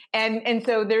 And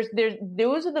so there's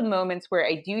those are the moments where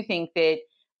I do think that,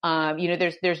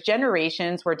 there's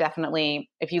generations where definitely,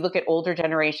 if you look at older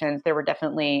generations, there were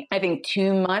definitely, I think,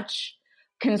 too much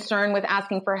concern with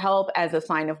asking for help as a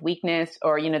sign of weakness,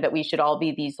 or, that we should all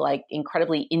be these like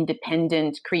incredibly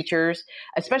independent creatures,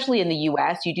 especially in the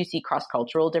US. You do see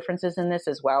cross-cultural differences in this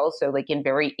as well. So like in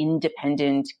very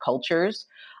independent cultures,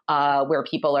 where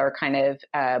people are kind of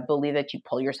believe that you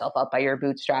pull yourself up by your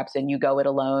bootstraps and you go it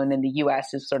alone. And the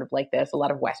US is sort of like this. A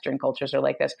lot of Western cultures are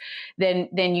like this. Then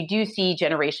you do see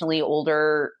generationally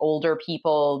older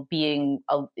people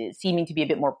seeming to be a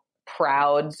bit more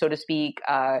proud, so to speak,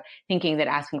 thinking that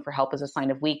asking for help is a sign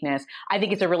of weakness. I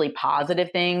think it's a really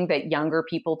positive thing that younger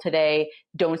people today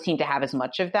don't seem to have as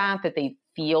much of that they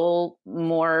feel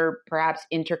more perhaps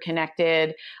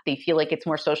interconnected. They feel like it's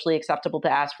more socially acceptable to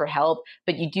ask for help.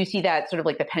 But you do see that sort of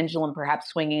like the pendulum perhaps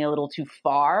swinging a little too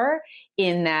far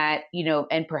in that,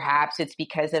 and perhaps it's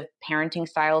because of parenting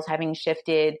styles having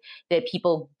shifted, that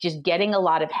people just getting a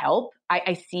lot of help.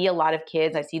 I see a lot of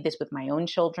kids, I see this with my own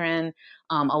children,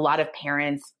 a lot of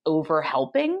parents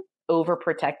over-helping,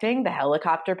 overprotecting, the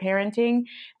helicopter parenting,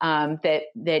 that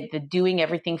the doing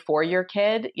everything for your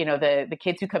kid, the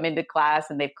kids who come into class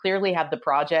and they clearly have the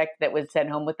project that was sent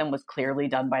home with them was clearly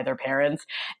done by their parents.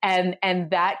 And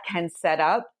that can set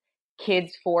up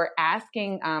kids for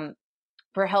asking,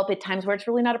 for help at times where it's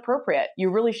really not appropriate. You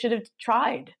really should have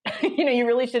tried. You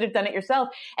really should have done it yourself.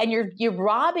 And you're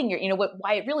robbing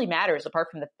why it really matters, apart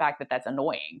from the fact that that's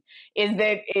annoying, is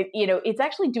that it's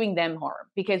actually doing them harm.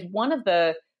 Because one of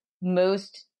the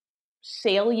most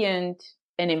salient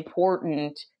and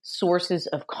important sources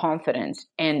of confidence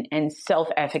and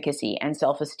self-efficacy and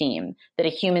self-esteem that a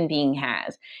human being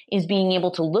has is being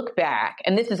able to look back.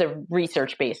 And this is a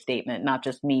research-based statement, not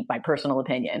just me, my personal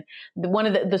opinion. One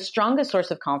of the strongest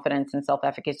source of confidence and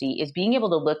self-efficacy is being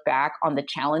able to look back on the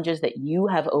challenges that you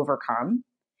have overcome,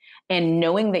 and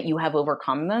knowing that you have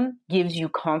overcome them gives you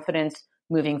confidence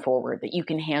moving forward, that you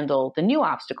can handle the new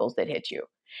obstacles that hit you.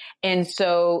 And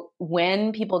so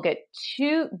when people go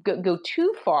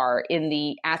too far in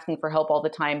the asking for help all the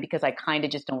time because I kind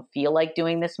of just don't feel like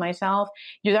doing this myself,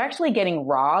 you're actually getting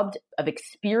robbed of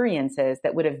experiences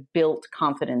that would have built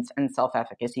confidence and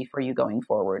self-efficacy for you going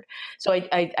forward. So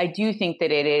I do think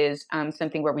that it is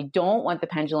something where we don't want the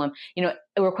pendulum.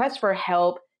 Requests for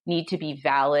help need to be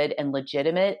valid and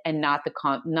legitimate, and not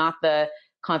the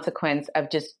consequence of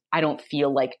just I don't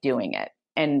feel like doing it,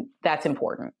 and that's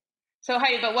important. So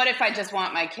Heidi, but what if I just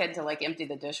want my kid to like empty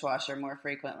the dishwasher more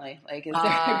frequently? Like, is there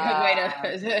a good way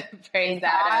to phrase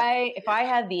that? If I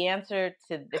had the answer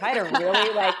if I had a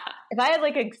really like if I had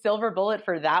like a silver bullet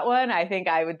for that one, I think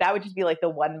that would just be like the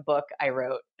one book I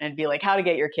wrote and be like how to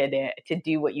get your kid to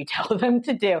do what you tell them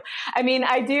to do. I mean,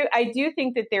 I do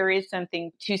think that there is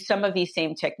something to some of these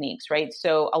same techniques, right?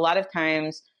 So a lot of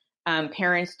times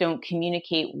parents don't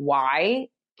communicate why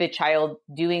the child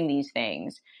doing these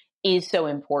things is so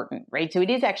important, right? So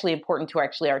it is actually important to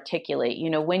actually articulate,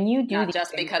 when you do not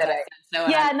just because I said so.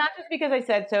 Yeah, not just because I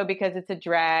said so, because it's a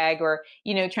drag or,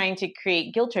 trying to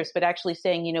create guilt trips, but actually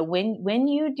saying, when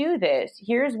you do this,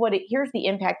 here's the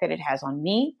impact that it has on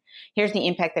me. Here's the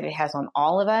impact that it has on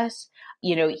all of us.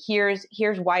 Here's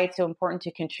why it's so important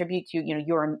to contribute to,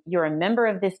 you're a member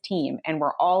of this team and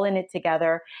we're all in it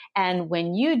together. And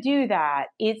when you do that,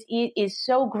 it is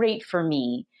so great for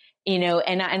me. And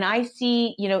I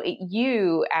see,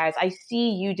 I see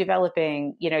you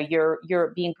developing,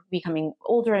 you're becoming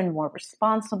older and more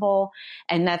responsible.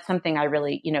 And that's something I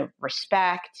really,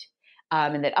 respect,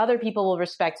 and that other people will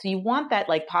respect. So you want that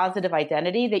like positive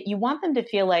identity, that you want them to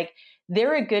feel like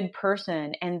they're a good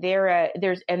person and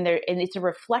and it's a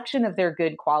reflection of their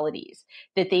good qualities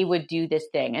that they would do this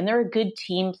thing. And they're a good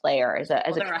team player as a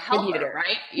contributor, helper,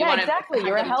 right? Exactly.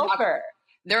 You're a helper.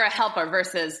 They're a helper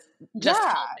versus just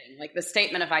helping. Like the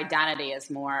statement of identity is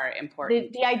more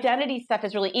important. The identity stuff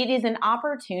is it is an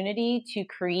opportunity to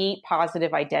create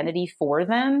positive identity for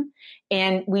them.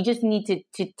 And we just need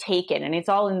to take it. And it's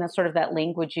all in the sort of that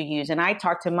language you use. And I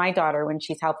talk to my daughter when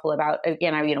she's helpful about,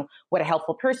 again, what a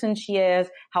helpful person she is,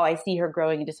 how I see her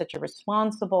growing into such a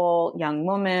responsible young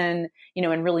woman,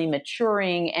 and really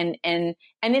maturing. And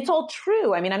it's all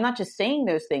true. I mean, I'm not just saying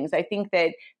those things. I think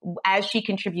that as she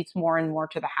contributes more and more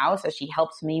to the house, as she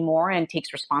helps me more and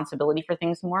takes responsibility for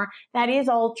things more, that is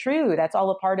all true. That's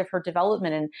all a part of her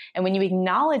development. And when you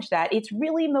acknowledge that, it's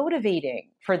really motivating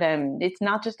for them. It's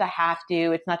not just a have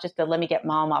to, it's not just a let me get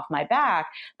mom off my back,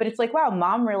 but it's like, wow,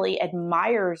 mom really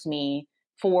admires me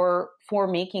for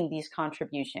making these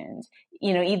contributions.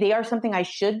 They are something I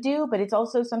should do, but it's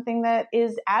also something that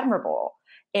is admirable.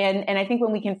 And I think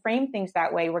when we can frame things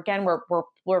that way, we're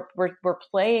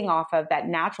playing off of that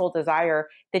natural desire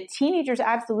that teenagers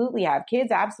absolutely have,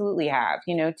 kids absolutely have,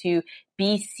 to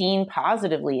be seen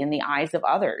positively in the eyes of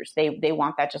others. They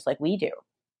want that just like we do.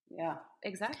 Yeah,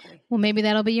 exactly. Well, maybe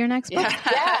that'll be your next book.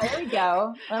 Yeah, there we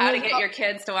go. How to get your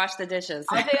kids to wash the dishes.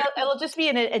 It'll just be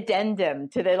an addendum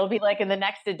to that. It'll be like in the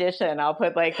next edition. I'll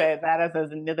put like that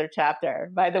as another chapter.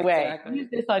 By the way, use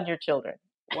this on your children.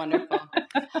 Wonderful.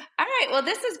 All right. Well,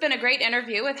 this has been a great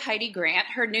interview with Heidi Grant.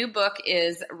 Her new book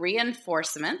is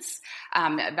Reinforcements,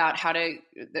 about how to,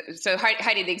 so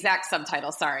Heidi, the exact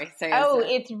subtitle, sorry.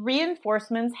 It's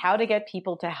Reinforcements, How to Get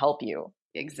People to Help You.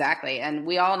 Exactly. And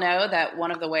we all know that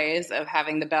one of the ways of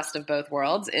having the best of both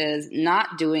worlds is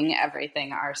not doing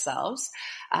everything ourselves,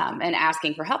 and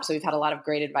asking for help. So we've had a lot of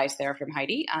great advice there from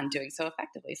Heidi on doing so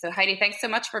effectively. So Heidi, thanks so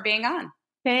much for being on.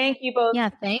 Thank you both. Yeah,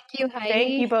 thank you, Heidi.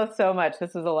 Thank you both so much.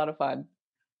 This was a lot of fun.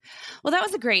 Well, that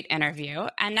was a great interview.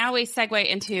 And now we segue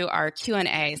into our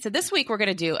Q&A. So this week we're going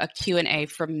to do a Q&A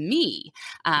from me.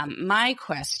 My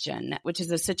question, which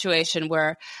is a situation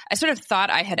where I sort of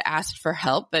thought I had asked for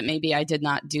help, but maybe I did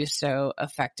not do so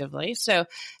effectively. So,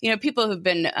 people who've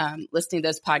been listening to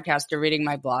this podcast or reading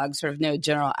my blog sort of know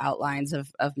general outlines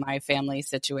of my family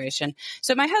situation.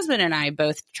 So my husband and I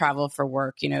both travel for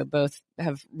work, both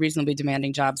have reasonably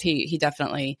demanding jobs. He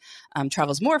definitely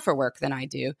travels more for work than I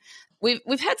do.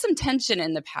 We've had some tension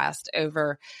in the past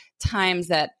over times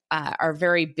that are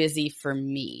very busy for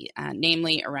me,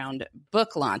 namely around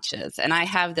book launches. And I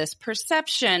have this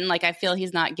perception, like I feel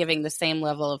he's not giving the same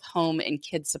level of home and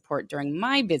kid support during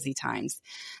my busy times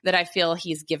that I feel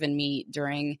he's given me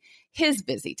during his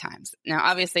busy times. Now,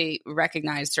 obviously,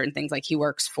 recognize certain things like he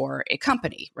works for a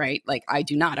company, right? Like I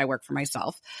do not, I work for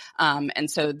myself. And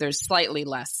so there's slightly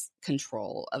less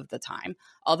control of the time.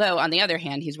 Although on the other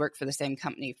hand, he's worked for the same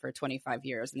company for 25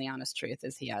 years. And the honest truth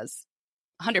is he has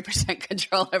 100%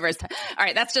 control over his time. All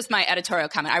right. That's just my editorial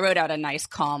comment. I wrote out a nice,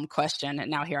 calm question.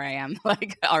 And now here I am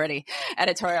like already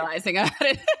editorializing about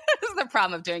it. This is the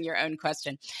problem of doing your own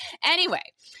question. Anyway,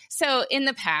 so in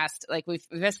the past, like we've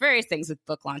various things with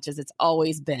book launches. It's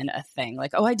always been a thing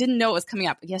like, oh, I didn't know it was coming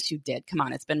up. Yes, you did. Come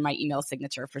on. It's been my email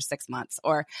signature for 6 months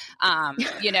or,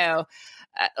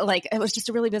 like it was just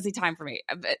a really busy time for me.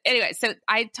 But anyway, so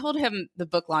I told him the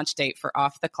book launch date for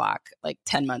Off the Clock like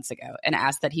 10 months ago and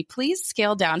asked that he please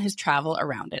scale down his travel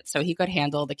around it so he could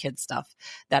handle the kids stuff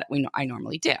that I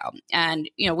normally do. And,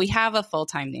 we have a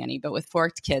full-time nanny, but with 4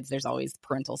 kids, there's always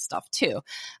parental stuff stuff too.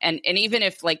 And even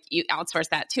if like you outsource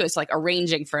that too, it's like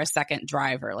arranging for a second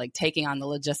driver, like taking on the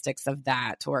logistics of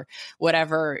that or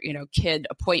whatever, kid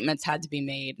appointments had to be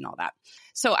made and all that.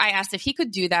 So I asked if he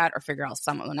could do that or figure out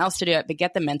someone else to do it, but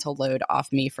get the mental load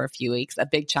off me for a few weeks, a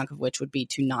big chunk of which would be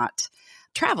to not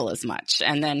travel as much.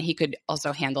 And then he could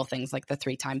also handle things like the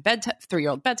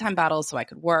 3-year-old bedtime battles so I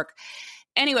could work.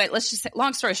 Anyway, let's just say,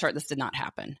 long story short, this did not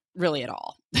happen really at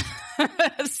all.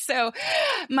 So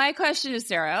my question is,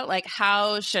 Sarah, like,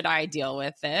 how should I deal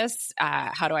with this?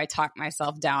 How do I talk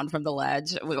myself down from the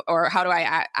ledge? Or how do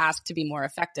I ask to be more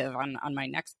effective on my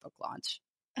next book launch?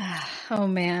 Oh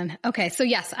man. Okay. So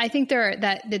yes, I think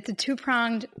that the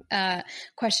two-pronged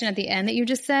question at the end that you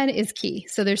just said is key.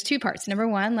 So there's two parts. Number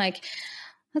one, like,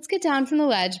 let's get down from the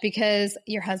ledge because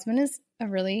your husband is a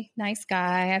really nice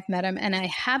guy. I've met him and I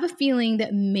have a feeling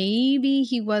that maybe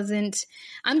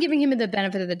I'm giving him the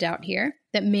benefit of the doubt here,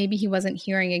 that maybe he wasn't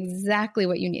hearing exactly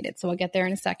what you needed. So I'll get there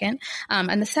in a second.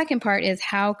 And the second part is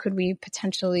how could we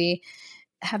potentially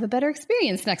have a better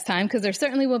experience next time? Because there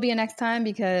certainly will be a next time,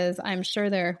 because I'm sure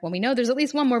we know there's at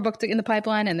least one more book in the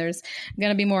pipeline and there's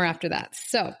going to be more after that.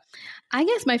 So I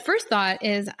guess my first thought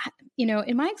is,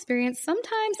 in my experience,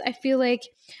 sometimes I feel like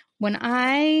when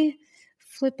I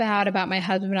flip out about my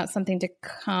husband about something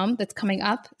that's coming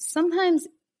up, sometimes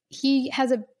he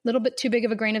has a little bit too big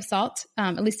of a grain of salt,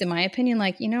 at least in my opinion.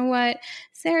 Like, you know what,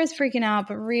 Sarah's freaking out,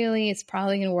 but really it's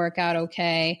probably going to work out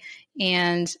okay.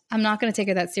 And I'm not going to take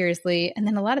it that seriously. And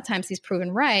then a lot of times he's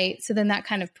proven right. So then that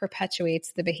kind of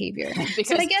perpetuates the behavior.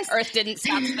 Because I guess Earth didn't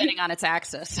stop spinning on its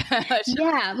axis.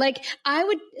 Yeah. Like I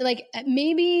would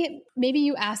maybe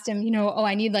you asked him,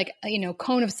 I need like,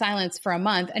 cone of silence for a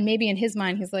month. And maybe in his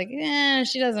mind, he's like,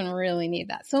 she doesn't really need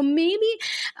that. So maybe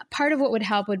part of what would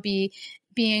help would be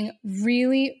being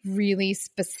really, really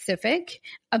specific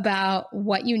about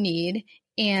what you need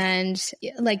and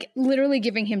like literally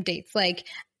giving him dates. Like,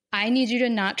 I need you to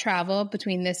not travel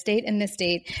between this date and this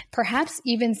date. Perhaps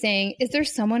even saying, is there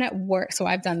someone at work? So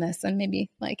I've done this and maybe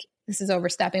like this is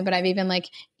overstepping, but I've even like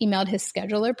emailed his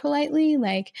scheduler politely,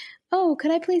 like, oh,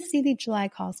 could I please see the July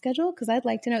call schedule? Because I'd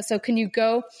like to know. So can you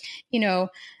go,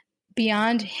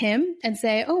 beyond him and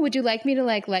say, oh, would you like me to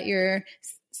like let your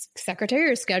secretary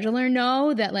or scheduler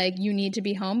know that like you need to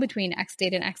be home between X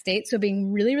date and X date? So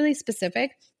being really, really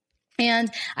specific.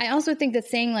 And I also think that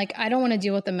saying like, I don't want to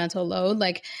deal with the mental load,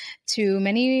 like to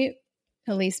many,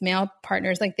 at least male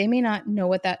partners, like they may not know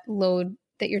what that load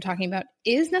that you're talking about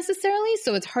is necessarily.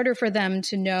 So it's harder for them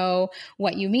to know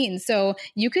what you mean. So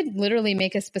you could literally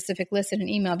make a specific list in an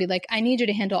email, be like, I need you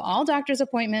to handle all doctor's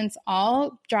appointments,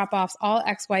 all drop-offs, all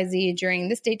XYZ during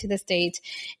this date to this date.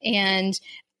 And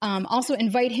also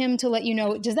invite him to let you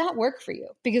know, does that work for you?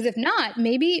 Because if not,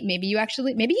 maybe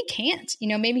he can't,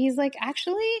 maybe he's like,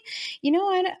 actually,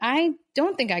 I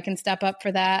don't think I can step up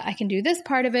for that. I can do this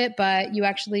part of it, but you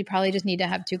actually probably just need to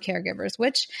have 2 caregivers,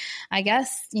 which I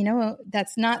guess,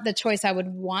 that's not the choice I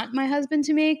would want my husband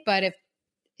to make. But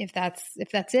if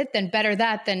that's it, then better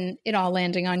that than it all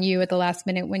landing on you at the last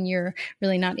minute when you're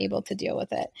really not able to deal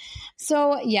with it.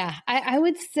 So yeah, I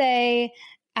would say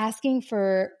asking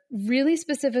for really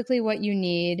specifically what you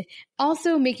need,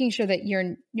 also making sure that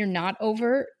you're not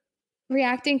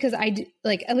overreacting. Cause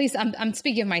at least I'm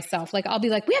speaking of myself. Like I'll be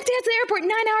like, we have to get to the airport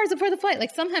 9 hours before the flight.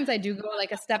 Like sometimes I do go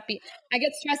like a step, I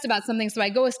get stressed about something. So I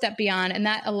go a step beyond, and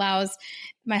that allows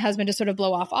my husband to sort of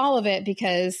blow off all of it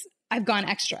because I've gone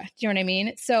extra. Do you know what I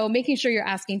mean? So making sure you're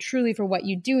asking truly for what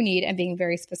you do need and being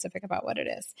very specific about what it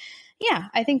is. Yeah.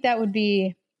 I think that would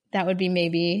be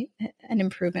maybe an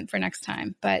improvement for next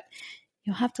time, but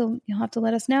you'll have to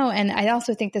let us know. And I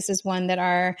also think this is one that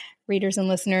our readers and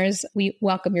listeners, we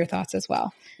welcome your thoughts as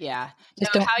well. Yeah.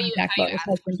 Just don't ask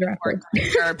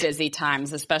there are busy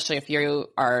times, especially if you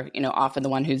are, often the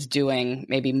one who's doing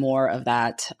maybe more of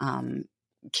that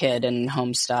kid and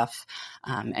home stuff.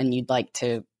 And you'd like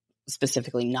to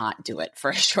specifically not do it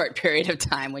for a short period of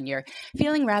time when you're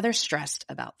feeling rather stressed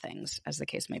about things, as the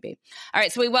case may be. All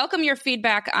right. So we welcome your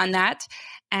feedback on that.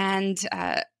 And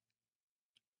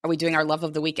are we doing our love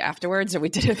of the week afterwards, or we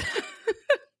did it?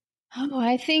 Oh,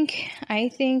 I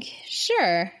think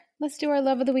sure. Let's do our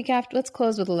love of the week after. Let's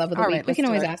close with the love of the week. Right, we can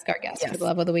always ask our guests for the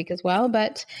love of the week as well.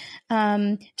 But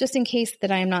just in case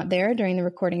that I am not there during the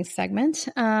recording segment,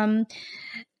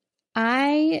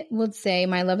 I would say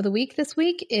my love of the week this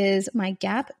week is my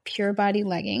Gap Pure Body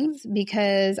leggings,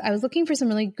 because I was looking for some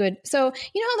really good. So,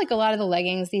 how like a lot of the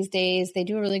leggings these days, they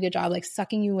do a really good job like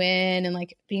sucking you in and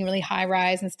like being really high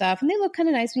rise and stuff. And they look kind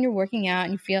of nice when you're working out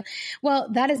and you feel, well,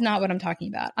 that is not what I'm talking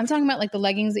about. I'm talking about like the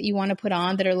leggings that you want to put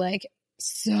on that are like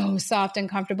so soft and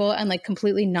comfortable and like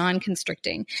completely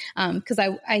non-constricting. Because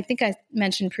I think I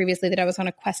mentioned previously that I was on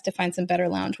a quest to find some better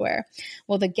loungewear.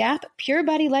 Well, the Gap Pure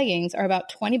Body leggings are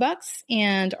about $20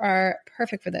 and are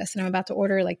perfect for this. And I'm about to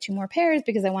order like 2 more pairs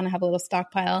because I want to have a little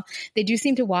stockpile. They do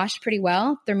seem to wash pretty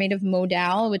well. They're made of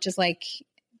modal, which is like,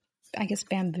 I guess,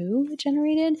 bamboo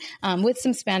generated, with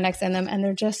some spandex in them. And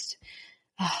they're just,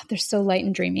 they're so light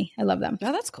and dreamy. I love them.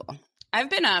 Oh, that's cool. I've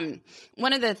been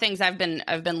one of the things I've been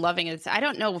loving is, I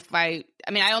don't know if I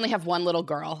only have one little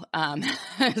girl.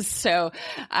 So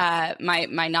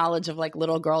my knowledge of like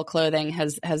little girl clothing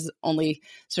has only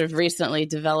sort of recently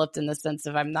developed in the sense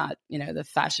of I'm not, the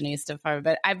fashionista,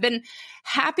 but I've been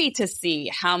happy to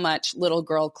see how much little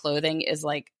girl clothing is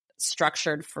like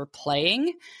structured for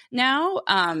playing now.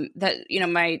 That,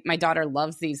 my daughter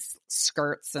loves these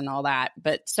skirts and all that,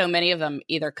 but so many of them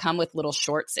either come with little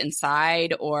shorts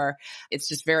inside, or it's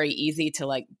just very easy to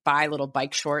like buy little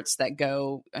bike shorts that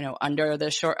go, under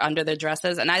the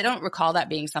dresses. And I don't recall that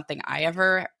being something I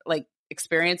ever like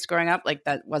experienced growing up. Like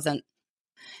that wasn't,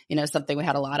 something we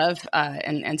had a lot of.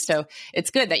 And so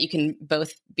it's good that you can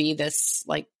both be this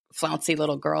like flouncy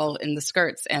little girl in the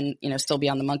skirts and, still be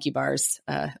on the monkey bars,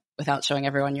 without showing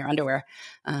everyone your underwear.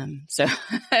 So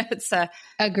it's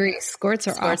agree. Skirts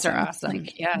are awesome.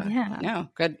 Like, yeah. No,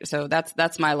 good. So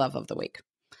that's my love of the week.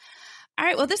 All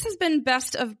right. Well, this has been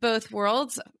Best of Both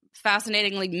Worlds.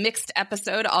 Fascinatingly mixed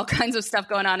episode, all kinds of stuff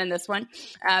going on in this one.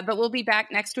 But we'll be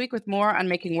back next week with more on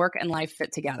making work and life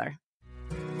fit together.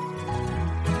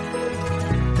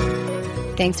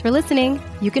 Thanks for listening.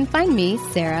 You can find me,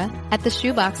 Sarah, at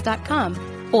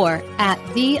theshoebox.com or at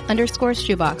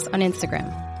 @the_shoebox on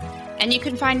Instagram. And you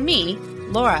can find me,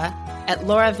 Laura, at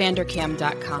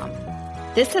lauravanderkam.com.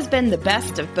 This has been the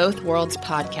Best of Both Worlds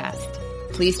podcast.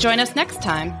 Please join us next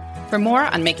time for more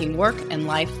on making work and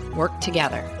life work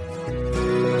together.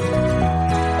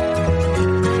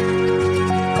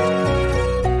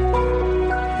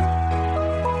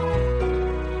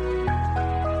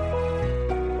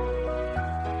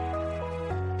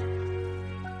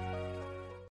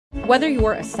 Whether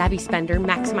you're a savvy spender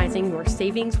maximizing your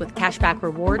savings with cashback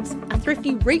rewards, a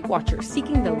thrifty rate watcher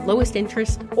seeking the lowest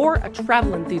interest, or a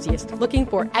travel enthusiast looking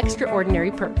for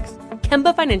extraordinary perks,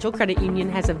 Kemba Financial Credit Union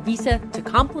has a visa to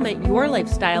complement your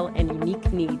lifestyle and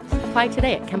unique needs. Apply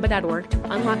today at Kemba.org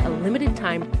to unlock a limited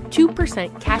time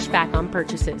 2% cash back on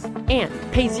purchases and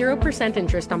pay 0%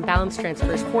 interest on balance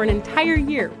transfers for an entire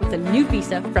year with a new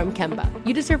visa from Kemba.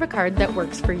 You deserve a card that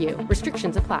works for you.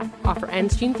 Restrictions apply. Offer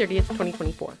ends June 30th,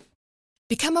 2024.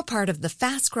 Become a part of the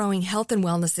fast-growing health and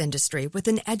wellness industry with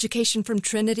an education from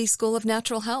Trinity School of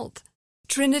Natural Health.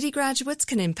 Trinity graduates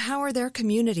can empower their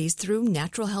communities through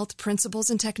natural health principles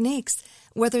and techniques,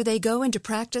 whether they go into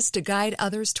practice to guide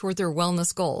others toward their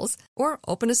wellness goals or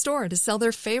open a store to sell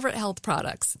their favorite health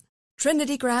products.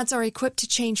 Trinity grads are equipped to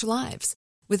change lives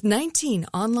with 19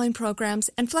 online programs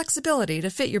and flexibility to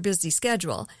fit your busy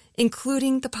schedule,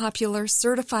 including the popular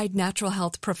Certified Natural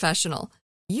Health Professional.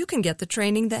 You can get the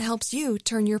training that helps you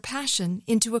turn your passion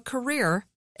into a career.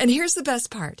 And here's the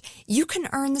best part. You can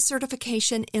earn the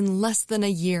certification in less than a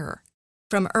year.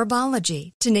 From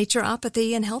herbology to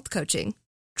naturopathy and health coaching,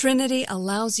 Trinity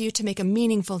allows you to make a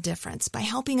meaningful difference by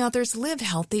helping others live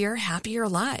healthier, happier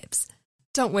lives.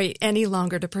 Don't wait any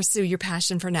longer to pursue your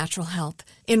passion for natural health.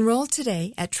 Enroll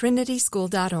today at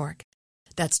trinityschool.org.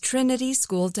 That's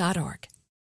trinityschool.org.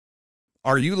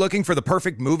 Are you looking for the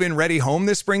perfect move-in ready home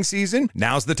this spring season?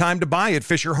 Now's the time to buy at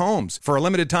Fisher Homes. For a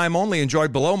limited time only, enjoy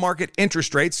below-market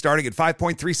interest rates starting at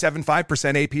 5.375%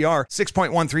 APR,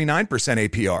 6.139%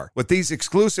 APR. With these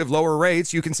exclusive lower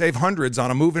rates, you can save hundreds on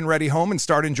a move-in ready home and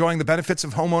start enjoying the benefits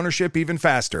of home ownership even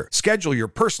faster. Schedule your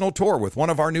personal tour with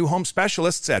one of our new home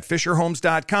specialists at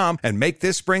FisherHomes.com and make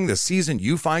this spring the season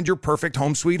you find your perfect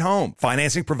home sweet home.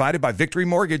 Financing provided by Victory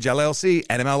Mortgage, LLC,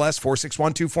 NMLS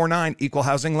 461249, Equal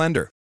Housing Lender.